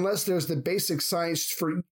claims, but unless there's the basic science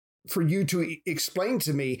for you to explain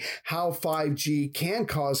to me how 5G can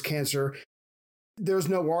cause cancer, there's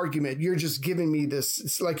no argument. You're just giving me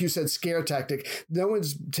this, like you said, scare tactic. No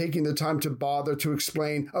one's taking the time to bother to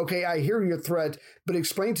explain, okay, I hear your threat, but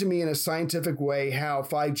explain to me in a scientific way how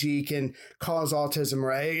 5G can cause autism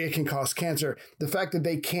or it can cause cancer. The fact that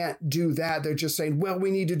they can't do that, they're just saying, well,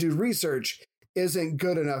 we need to do research, isn't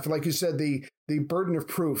good enough. Like you said, the burden of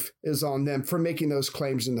proof is on them for making those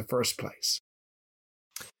claims in the first place.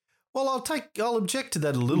 Well, I'll object to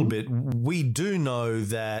that a little bit. We do know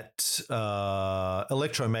that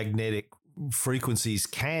electromagnetic frequencies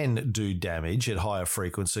can do damage at higher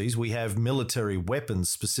frequencies. We have military weapons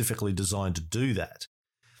specifically designed to do that.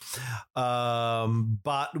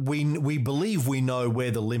 But we believe we know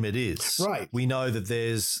where the limit is. Right. We know that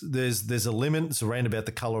there's a limit. It's around about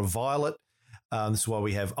the color of violet. This is why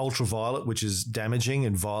we have ultraviolet, which is damaging,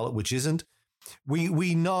 and violet, which isn't.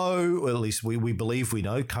 We know, or at least we believe we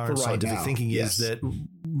know, current scientific thinking is that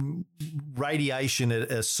radiation at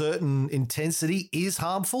a certain intensity is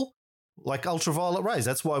harmful, like ultraviolet rays.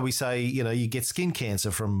 That's why we say, you get skin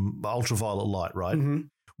cancer from ultraviolet light, right? Mm-hmm.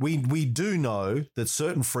 We do know that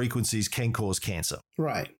certain frequencies can cause cancer.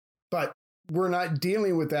 Right. But we're not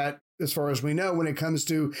dealing with that, as far as we know, when it comes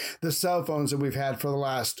to the cell phones that we've had for the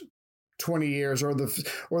last 20 years, or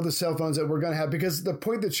the cell phones that we're going to have. Because the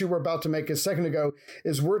point that you were about to make a second ago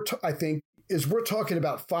is we're talking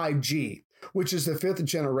about 5G, which is the fifth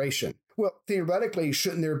generation. Well, theoretically,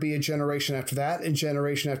 shouldn't there be a generation after that, and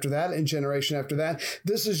generation after that, and generation after that?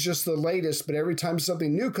 This is just the latest, but every time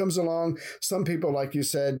something new comes along, some people, like you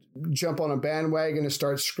said, jump on a bandwagon and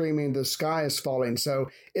start screaming the sky is falling. So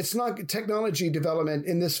it's not, technology development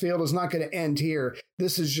in this field is not going to end here.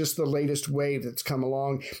 This is just the latest wave that's come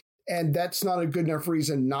along. And that's not a good enough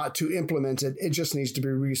reason not to implement it. It just needs to be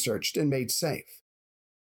researched and made safe.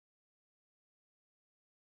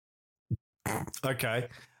 Okay.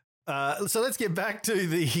 So let's get back to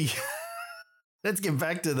the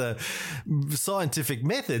scientific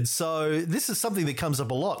method. So this is something that comes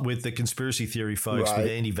up a lot with the conspiracy theory folks, with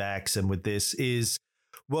anti-vax and with this is,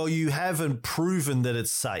 well, you haven't proven that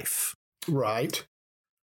it's safe. Right.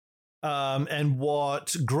 And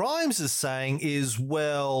what Grimes is saying is,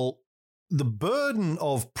 well, the burden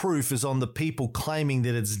of proof is on the people claiming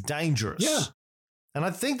that it's dangerous. Yeah. And I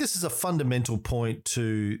think this is a fundamental point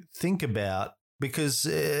to think about, because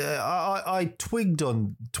I tweaked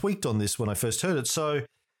on this when I first heard it. So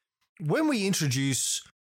when we introduce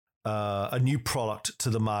a new product to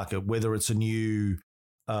the market, whether it's a new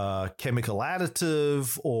chemical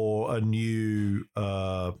additive or a new,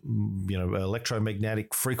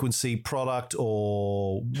 electromagnetic frequency product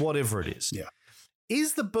or whatever it is. Yeah.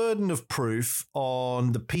 Is the burden of proof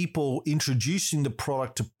on the people introducing the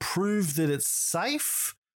product to prove that it's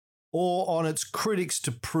safe, or on its critics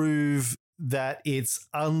to prove that it's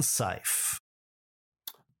unsafe?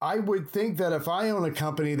 I would think that if I own a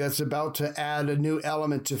company that's about to add a new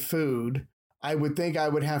element to food, I would think I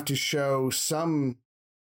would have to show some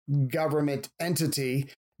government entity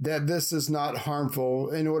that this is not harmful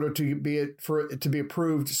in order for it to be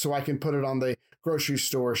approved, so I can put it on the grocery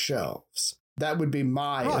store shelves. That would be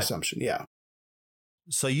my assumption. Yeah.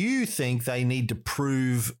 So you think they need to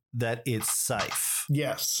prove that it's safe?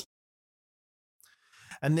 Yes.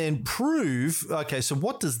 And then prove, okay, so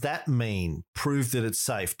what does that mean? Prove that it's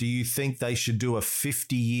safe. Do you think they should do a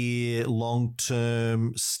 50-year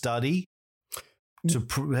long-term study to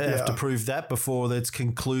have to prove that before that's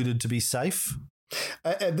concluded to be safe?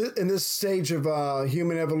 In this stage of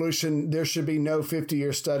human evolution, there should be no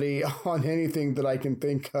 50-year study on anything that I can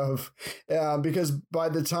think of, because by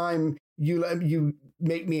the time you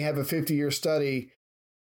make me have a 50-year study,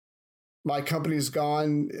 my company's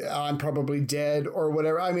gone, I'm probably dead or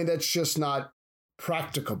whatever. I mean, that's just not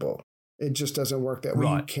practicable. It just doesn't work that way.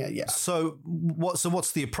 Right. You can't, yeah. So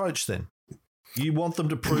what's the approach then? You want them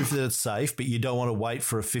to prove that it's safe, but you don't want to wait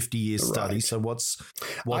for a 50-year study. Right. So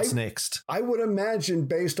what's next? I would imagine,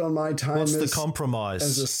 based on my time What's the compromise?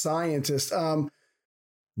 as a scientist,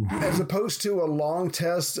 as opposed to a long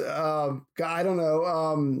test, I don't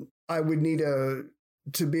know. I would need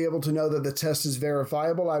to be able to know that the test is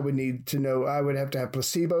verifiable. I would need to know, I would have to have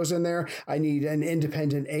placebos in there. I need an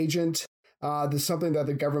independent agent. There's something that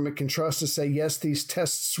the government can trust to say, yes, these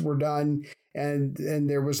tests were done and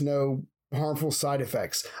there was no harmful side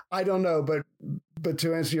effects. I don't know, but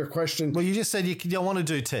to answer your question. Well, you just said you don't want to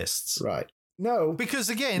do tests. Right. No. Because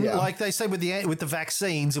again, like they say with the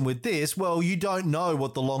vaccines and with this, well, you don't know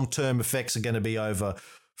what the long-term effects are going to be over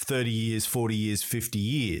 30 years, 40 years, 50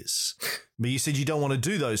 years. But you said you don't want to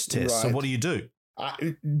do those tests. Right. So what do you do?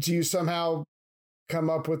 Do you somehow come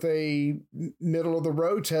up with a middle of the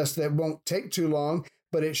road test that won't take too long,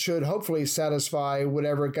 but it should hopefully satisfy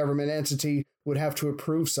whatever government entity would have to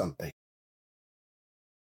approve something?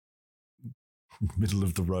 Middle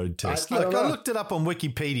of the road test. I looked it up on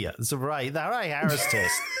Wikipedia. It's the Ray Harris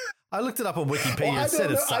test. I looked it up on Wikipedia. It said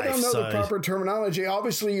it's safe. I don't know the proper terminology.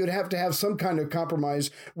 Obviously, you'd have to have some kind of compromise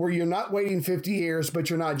where you're not waiting 50 years, but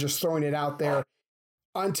you're not just throwing it out there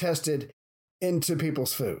untested into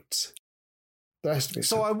people's foods. There has to be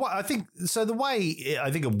so I think so. The way I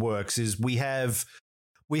think it works is we have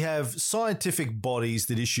scientific bodies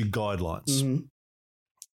that issue guidelines.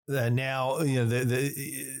 Mm-hmm. Now, you know,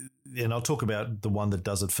 and I'll talk about the one that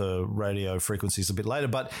does it for radio frequencies a bit later,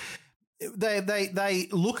 but they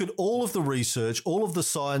look at all of the research, all of the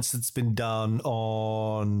science that's been done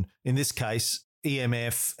on, in this case,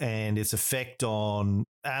 EMF and its effect on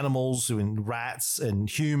animals, and rats and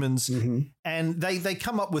humans, mm-hmm. and they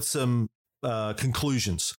come up with some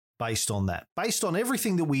conclusions based on that. Based on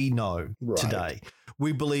everything that we know today,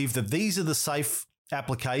 we believe that these are the safe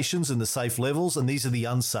applications and the safe levels, and these are the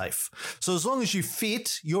unsafe. So as long as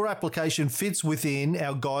your application fits within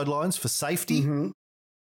our guidelines for safety, mm-hmm.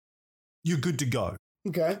 you're good to go.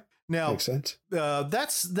 Okay. Now, makes sense.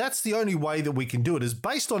 That's the only way that we can do it, is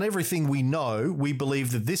based on everything we know, we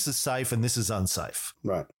believe that this is safe and this is unsafe.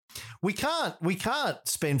 Right. We can't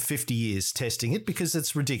spend 50 years testing it because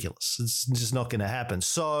it's ridiculous. It's just not going to happen.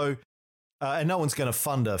 So, and no one's going to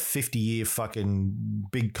fund a 50-year fucking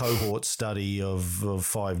big cohort study of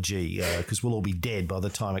 5G because we'll all be dead by the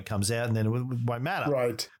time it comes out, and then it won't matter.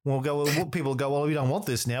 Right. People go, well, we don't want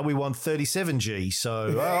this now. We want 37G.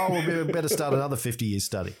 So, we'll better start another 50-year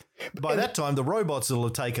study. By that time, the robots will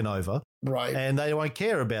have taken over. Right. And they won't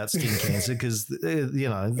care about skin cancer because,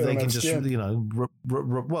 they can just,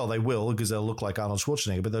 well, they will because they'll look like Arnold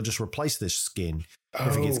Schwarzenegger, but they'll just replace their skin.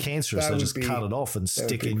 If it gets cancerous, they'll just cut it off and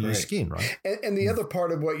stick in your skin, right? And the other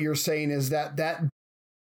part of what you're saying is that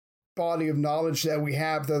body of knowledge that we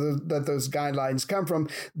have, that those guidelines come from,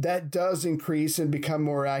 that does increase and become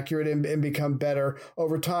more accurate and become better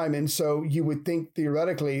over time. And so you would think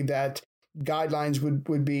theoretically that guidelines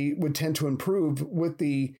would tend to improve with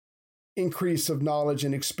the increase of knowledge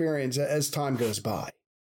and experience as time goes by.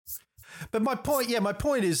 But my point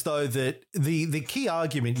is, though, that the key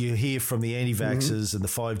argument you hear from the anti-vaxxers mm-hmm. and the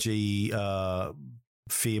 5G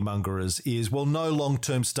fearmongers is, well, no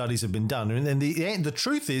long-term studies have been done. And the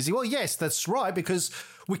truth is, well, yes, that's right, because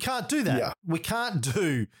we can't do that. Yeah. We can't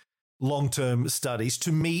do long-term studies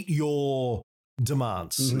to meet your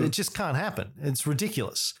demands. Mm-hmm. It just can't happen. It's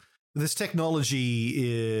ridiculous. This technology,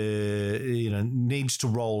 needs to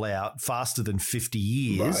roll out faster than 50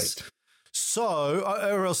 years. Right. So,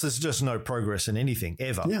 or else there's just no progress in anything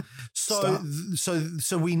ever. Yeah. So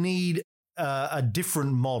we need a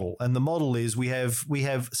different model, and the model is we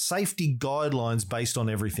have safety guidelines based on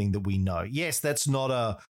everything that we know. Yes, that's not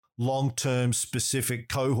a long-term specific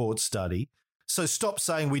cohort study. So stop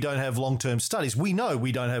saying we don't have long-term studies. We know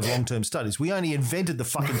we don't have long-term studies. We only invented the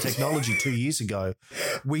fucking technology 2 years ago.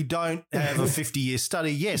 We don't have a 50-year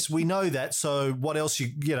study. Yes, we know that. So what else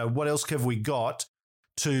have we got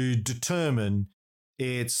to determine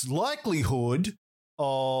its likelihood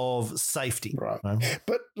of safety. Right.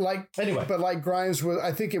 But like Grimes was,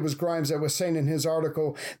 I think it was Grimes that was saying in his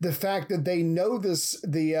article, the fact that they know this,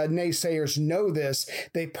 the naysayers know this,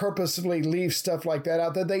 they purposefully leave stuff like that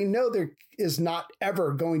out, that they know there is not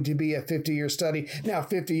ever going to be a 50-year study. Now,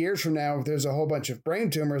 50 years from now, if there's a whole bunch of brain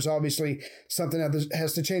tumors, obviously something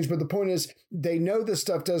has to change. But the point is, they know this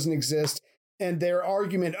stuff doesn't exist. And their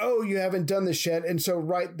argument, oh, you haven't done this yet. And so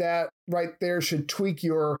right there should tweak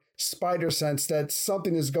your spider sense that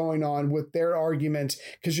something is going on with their argument,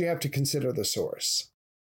 because you have to consider the source.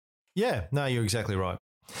 Yeah, no, you're exactly right.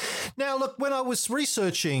 Now, look, when I was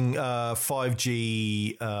researching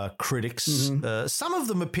 5G critics, some of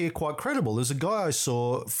them appear quite credible. There's a guy I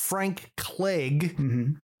saw, Frank Clegg,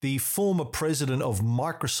 the former president of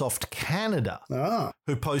Microsoft Canada,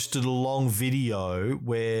 who posted a long video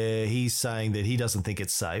where he's saying that he doesn't think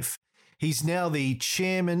it's safe. He's now the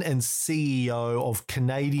chairman and CEO of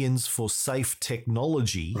Canadians for Safe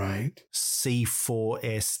Technology, right?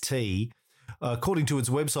 C4ST. According to its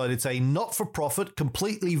website, it's a not-for-profit,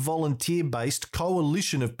 completely volunteer-based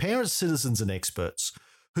coalition of parents, citizens and experts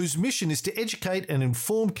whose mission is to educate and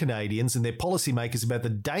inform Canadians and their policymakers about the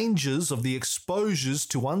dangers of the exposures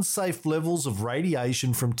to unsafe levels of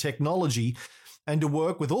radiation from technology, and to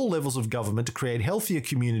work with all levels of government to create healthier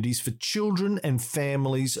communities for children and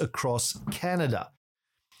families across Canada.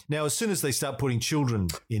 Now, as soon as they start putting children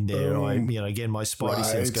in there, again, my spidey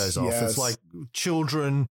sense goes off. Yes. It's like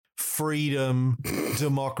children, freedom,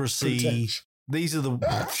 democracy. These are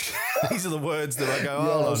the words that I go,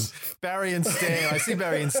 hold on. Barry and Stan. I see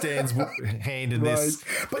Barry and Stan's hand in this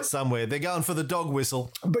somewhere. They're going for the dog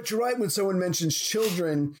whistle. But you're right. When someone mentions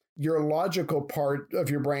children, your logical part of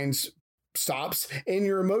your brain stops and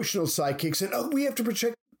your emotional side kicks in. Oh, we have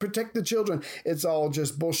to protect the children. It's all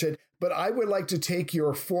just bullshit. But I would like to take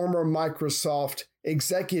your former Microsoft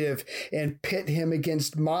executive and pit him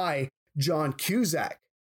against my John Cusack,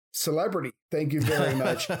 celebrity, thank you very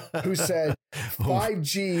much, who said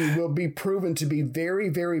 5G will be proven to be very,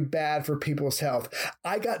 very bad for people's health.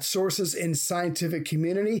 I got sources in scientific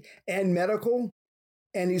community and medical,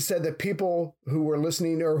 and he said that people who were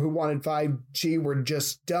listening or who wanted 5G were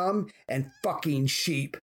just dumb and fucking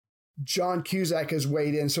sheep. John Cusack has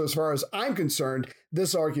weighed in, so as far as I'm concerned,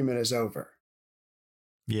 this argument is over.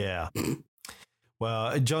 Yeah.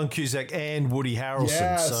 Well, John Cusack and Woody Harrelson.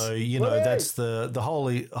 Yes. So, that's the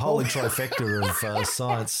holy trifecta of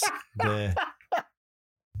science there.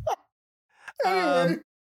 Anyway.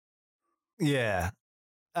 Yeah.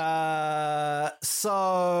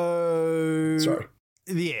 Sorry.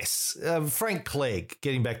 Yes. Frank Clegg,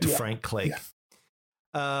 getting back to Frank Clegg.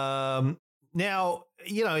 Yeah. Now,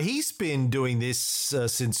 he's been doing this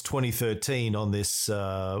since 2013 on this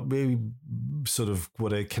sort of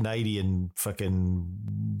what a Canadian fucking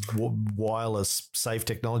wireless safe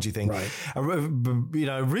technology thing. Right.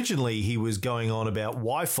 Originally he was going on about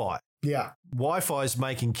Wi-Fi. Yeah. Wi-Fi is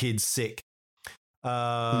making kids sick.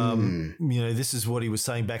 This is what he was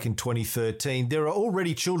saying back in 2013. There are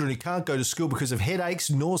already children who can't go to school because of headaches,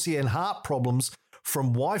 nausea, and heart problems from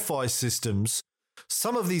Wi-Fi systems.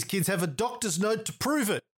 Some of these kids have a doctor's note to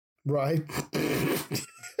prove it. Right.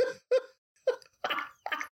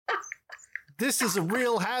 This is a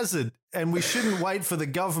real hazard, and we shouldn't wait for the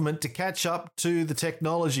government to catch up to the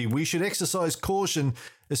technology. We should exercise caution,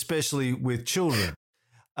 especially with children.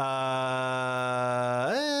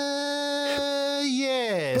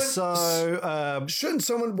 Shouldn't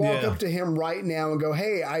someone walk up to him right now and go,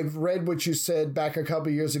 hey, I've read what you said back a couple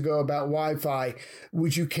of years ago about Wi-Fi.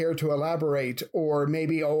 Would you care to elaborate? Or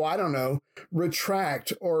maybe,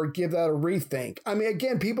 retract or give that a rethink? I mean,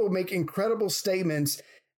 again, people make incredible statements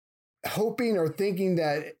hoping or thinking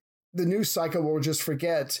that the news cycle will just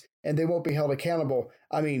forget and they won't be held accountable.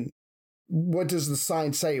 I mean, what does the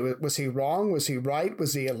science say? Was he wrong? Was he right?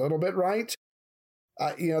 Was he a little bit right?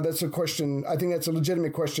 That's a question. I think that's a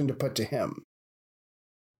legitimate question to put to him.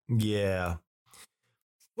 Yeah.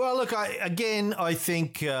 Well, look, I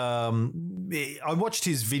think I watched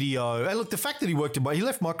his video. And look, the fact that he left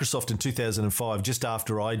Microsoft in 2005, just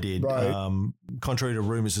after I did. Right. Contrary to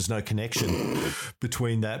rumors, there's no connection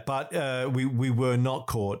between that. But we were not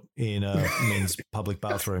caught in a men's public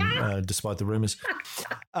bathroom, despite the rumors.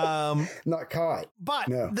 Not caught. But,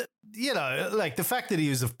 no. The fact that he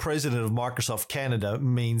was the president of Microsoft Canada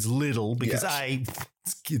means little because, A,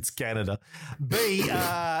 it's Canada. B,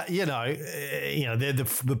 the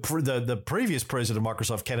previous president of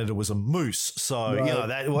Microsoft Canada was a moose. So,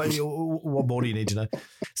 Right. what more do you need to know?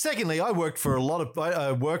 Secondly, I worked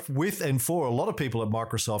with and for a lot of people at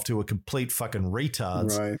Microsoft who were complete fucking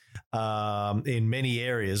retards. Right. In many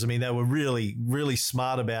areas. I mean, they were really, really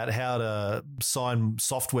smart about how to sign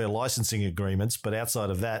software licensing agreements, but outside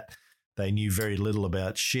of that, they knew very little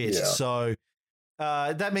about shit. Yeah. So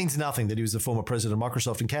that means nothing that he was the former president of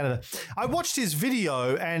Microsoft in Canada. I watched his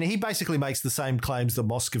video, and he basically makes the same claims that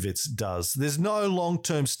Moskovitz does. There's no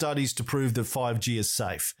long-term studies to prove that 5G is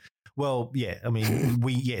safe. Well, yeah, I mean,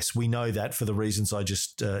 we know that for the reasons I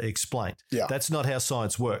just explained. Yeah. That's not how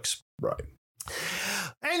science works. Right.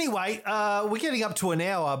 Anyway, we're getting up to an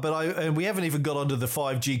hour, but we haven't even got onto the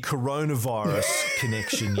 5G coronavirus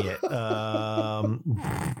connection yet,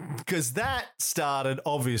 because that started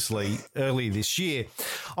obviously early this year.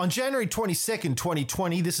 On January 22nd,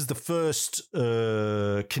 2020, this is the first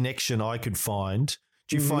connection I could find.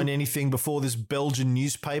 Did you find anything before this Belgian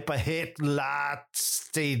newspaper, Het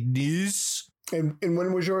Laatste Nieuws? And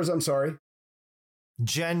when was yours? I'm sorry.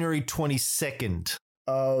 January 22nd.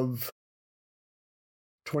 Of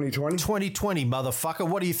 2020? 2020, motherfucker.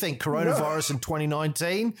 What do you think? Coronavirus in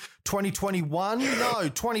 2019? 2021? No,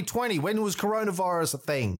 2020. When was coronavirus a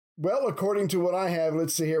thing? Well, according to what I have,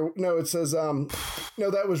 let's see here. No, it says, no,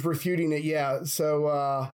 that was refuting it. Yeah.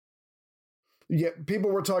 So,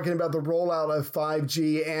 people were talking about the rollout of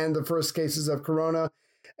 5G and the first cases of corona.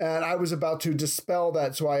 And I was about to dispel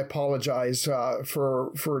that. So I apologize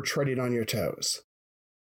for treading on your toes.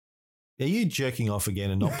 Are you jerking off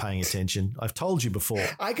again and not paying attention? I've told you before.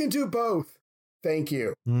 I can do both. Thank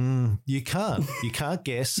you. You can't. You can't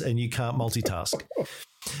guess and you can't multitask.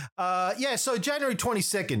 So January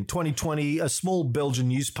 22nd, 2020, a small Belgian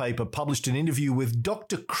newspaper published an interview with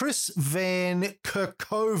Dr. Chris van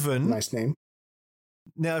Kerkhoven. Nice name.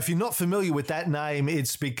 Now, if you're not familiar with that name,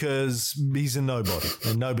 it's because he's a nobody,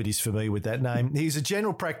 and nobody's familiar with that name. He's a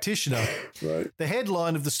general practitioner. Right. The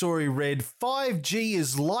headline of the story read, 5G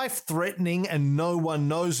is life-threatening and no one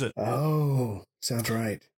knows it. Oh, sounds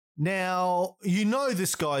right. Now, you know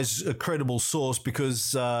this guy's a credible source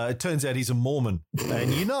because it turns out he's a Mormon.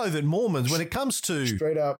 And you know that Mormons, when it comes to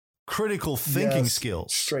straight up critical thinking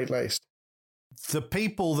skills, straight-laced. The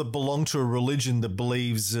people that belong to a religion that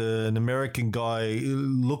believes an American guy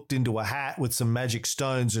looked into a hat with some magic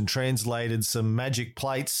stones and translated some magic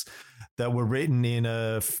plates that were written in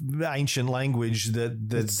a ancient language that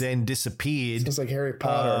then disappeared. It's like Harry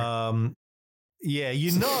Potter.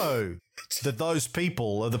 You know that those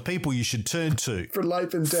people are the people you should turn to for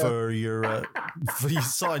life and death for your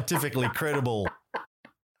scientifically credible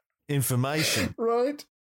information. Right.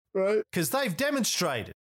 Because they've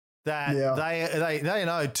demonstrated that they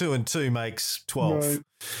know 2 and 2 makes 12. Right.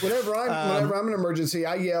 Whenever I'm in an emergency,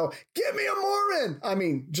 I yell, "Get me a Mormon!" I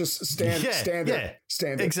mean, just stand there.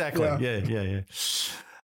 Exactly. Yeah.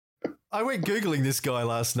 I went Googling this guy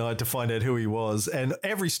last night to find out who he was, and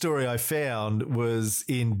every story I found was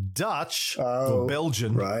in Dutch or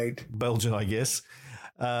Belgian. Right. Belgian, I guess.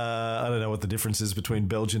 I don't know what the difference is between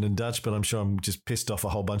Belgian and Dutch, but I'm sure I'm just pissed off a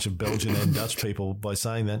whole bunch of Belgian and Dutch people by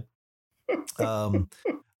saying that.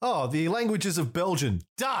 The languages of Belgian.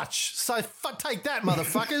 Dutch. So take that,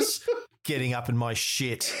 motherfuckers. Getting up in my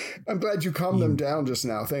shit. I'm glad you calmed them down just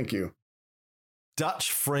now. Thank you.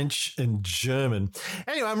 Dutch, French, and German.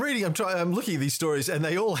 Anyway, I'm looking at these stories and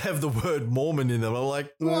they all have the word Mormon in them. I'm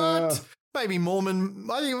like, what? Maybe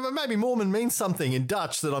Mormon means something in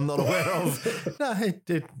Dutch that I'm not aware of. No, I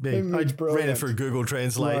ran it through Google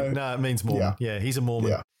Translate. Right. No, it means Mormon. Yeah, he's a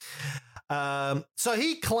Mormon. Yeah. So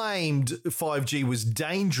he claimed 5G was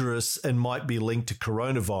dangerous and might be linked to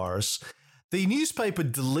coronavirus. The newspaper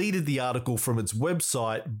deleted the article from its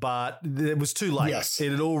website, but it was too late. Yes.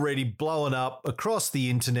 It had already blown up across the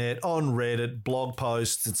internet, on Reddit, blog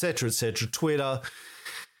posts, etc., Twitter.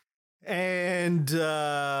 And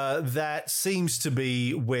that seems to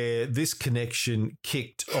be where this connection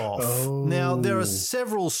kicked off. Oh. Now, there are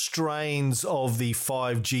several strains of the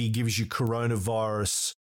 5G gives you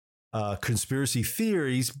coronavirus conspiracy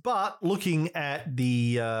theories, but looking at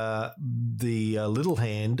the little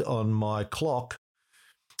hand on my clock,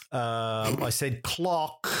 I said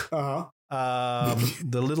clock. The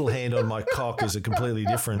little hand on my cock is a completely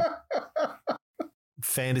different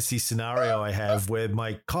fantasy scenario I have, where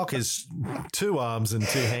my cock is 2 arms and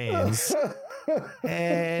 2 hands,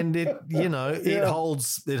 and it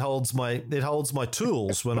holds my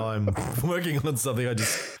tools when I'm working on something. I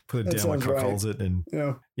just put it down, my cock holds it, and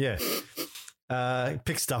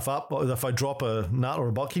pick stuff up. If I drop a nut or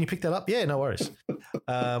a box, can you pick that up? Yeah, no worries.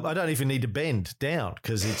 I don't even need to bend down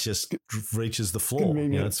because it just reaches the floor.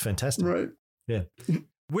 Convenient. You know, it's fantastic. Right. Yeah.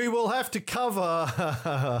 We will have to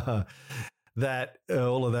cover that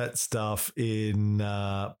all of that stuff in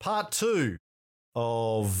part 2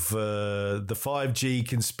 of the 5G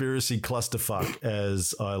conspiracy clusterfuck,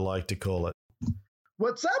 as I like to call it.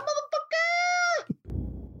 What's up, motherfucker?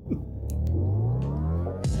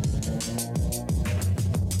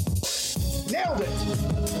 Nailed it.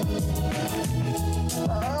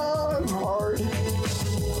 I'm hard.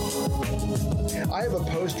 I have a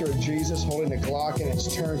poster of Jesus holding a Glock and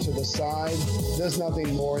it's turned to the side. There's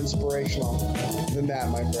nothing more inspirational than that,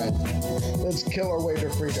 my friend. Let's kill our way to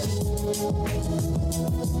freedom.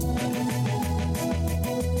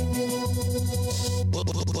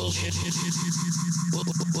 Bullshit.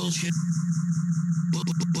 Bullshit.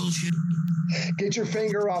 Bullshit. Get your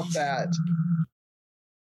finger off that.